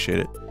I appreciate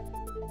it.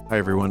 Hi,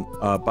 everyone.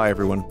 Bye,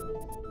 everyone.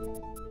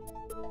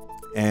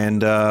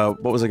 And,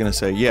 what was I gonna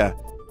say? Yeah.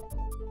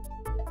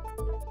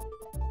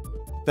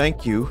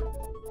 Thank you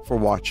for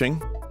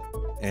watching.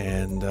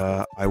 And,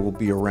 I will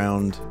be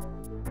around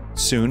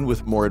soon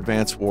with more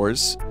Advance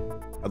Wars.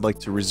 I'd like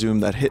to resume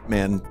that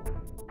Hitman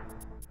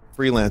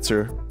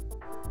freelancer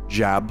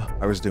job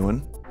I was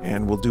doing,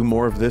 and we'll do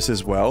more of this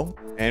as well.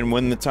 And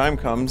when the time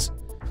comes,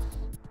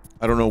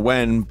 I don't know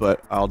when,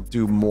 but I'll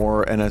do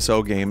more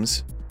NSO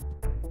games.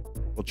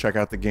 We'll check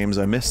out the games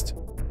I missed.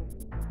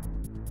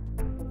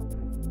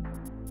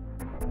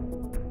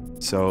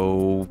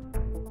 So,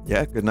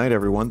 yeah, good night,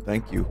 everyone.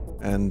 Thank you.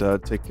 And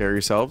take care of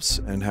yourselves,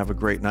 and have a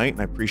great night,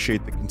 and I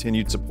appreciate the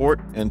continued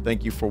support, and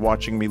thank you for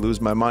watching me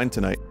lose my mind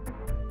tonight.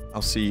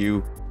 I'll see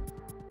you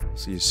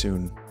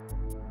soon.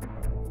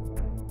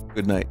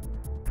 Good night.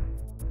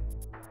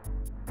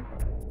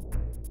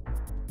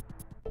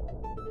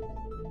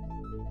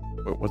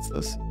 Wait, what's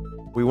this?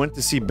 We went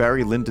to see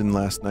Barry Lyndon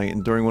last night,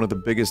 and during one of the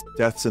biggest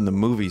deaths in the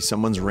movie,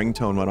 someone's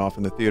ringtone went off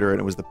in the theater,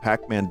 and it was the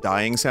Pac-Man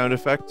dying sound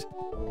effect.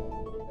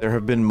 There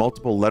have been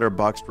multiple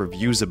letterboxed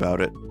reviews about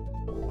it.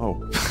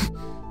 Oh.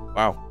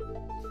 Wow.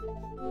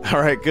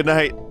 Alright, good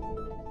night.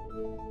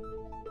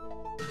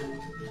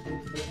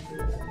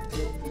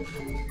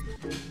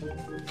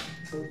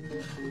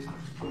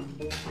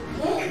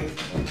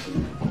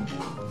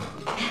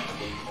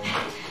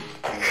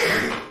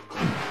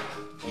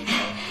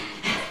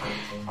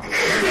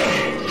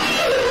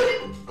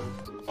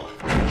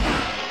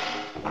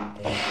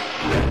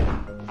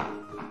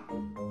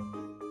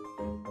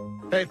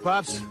 Hey,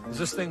 Pops, does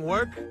this thing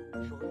work?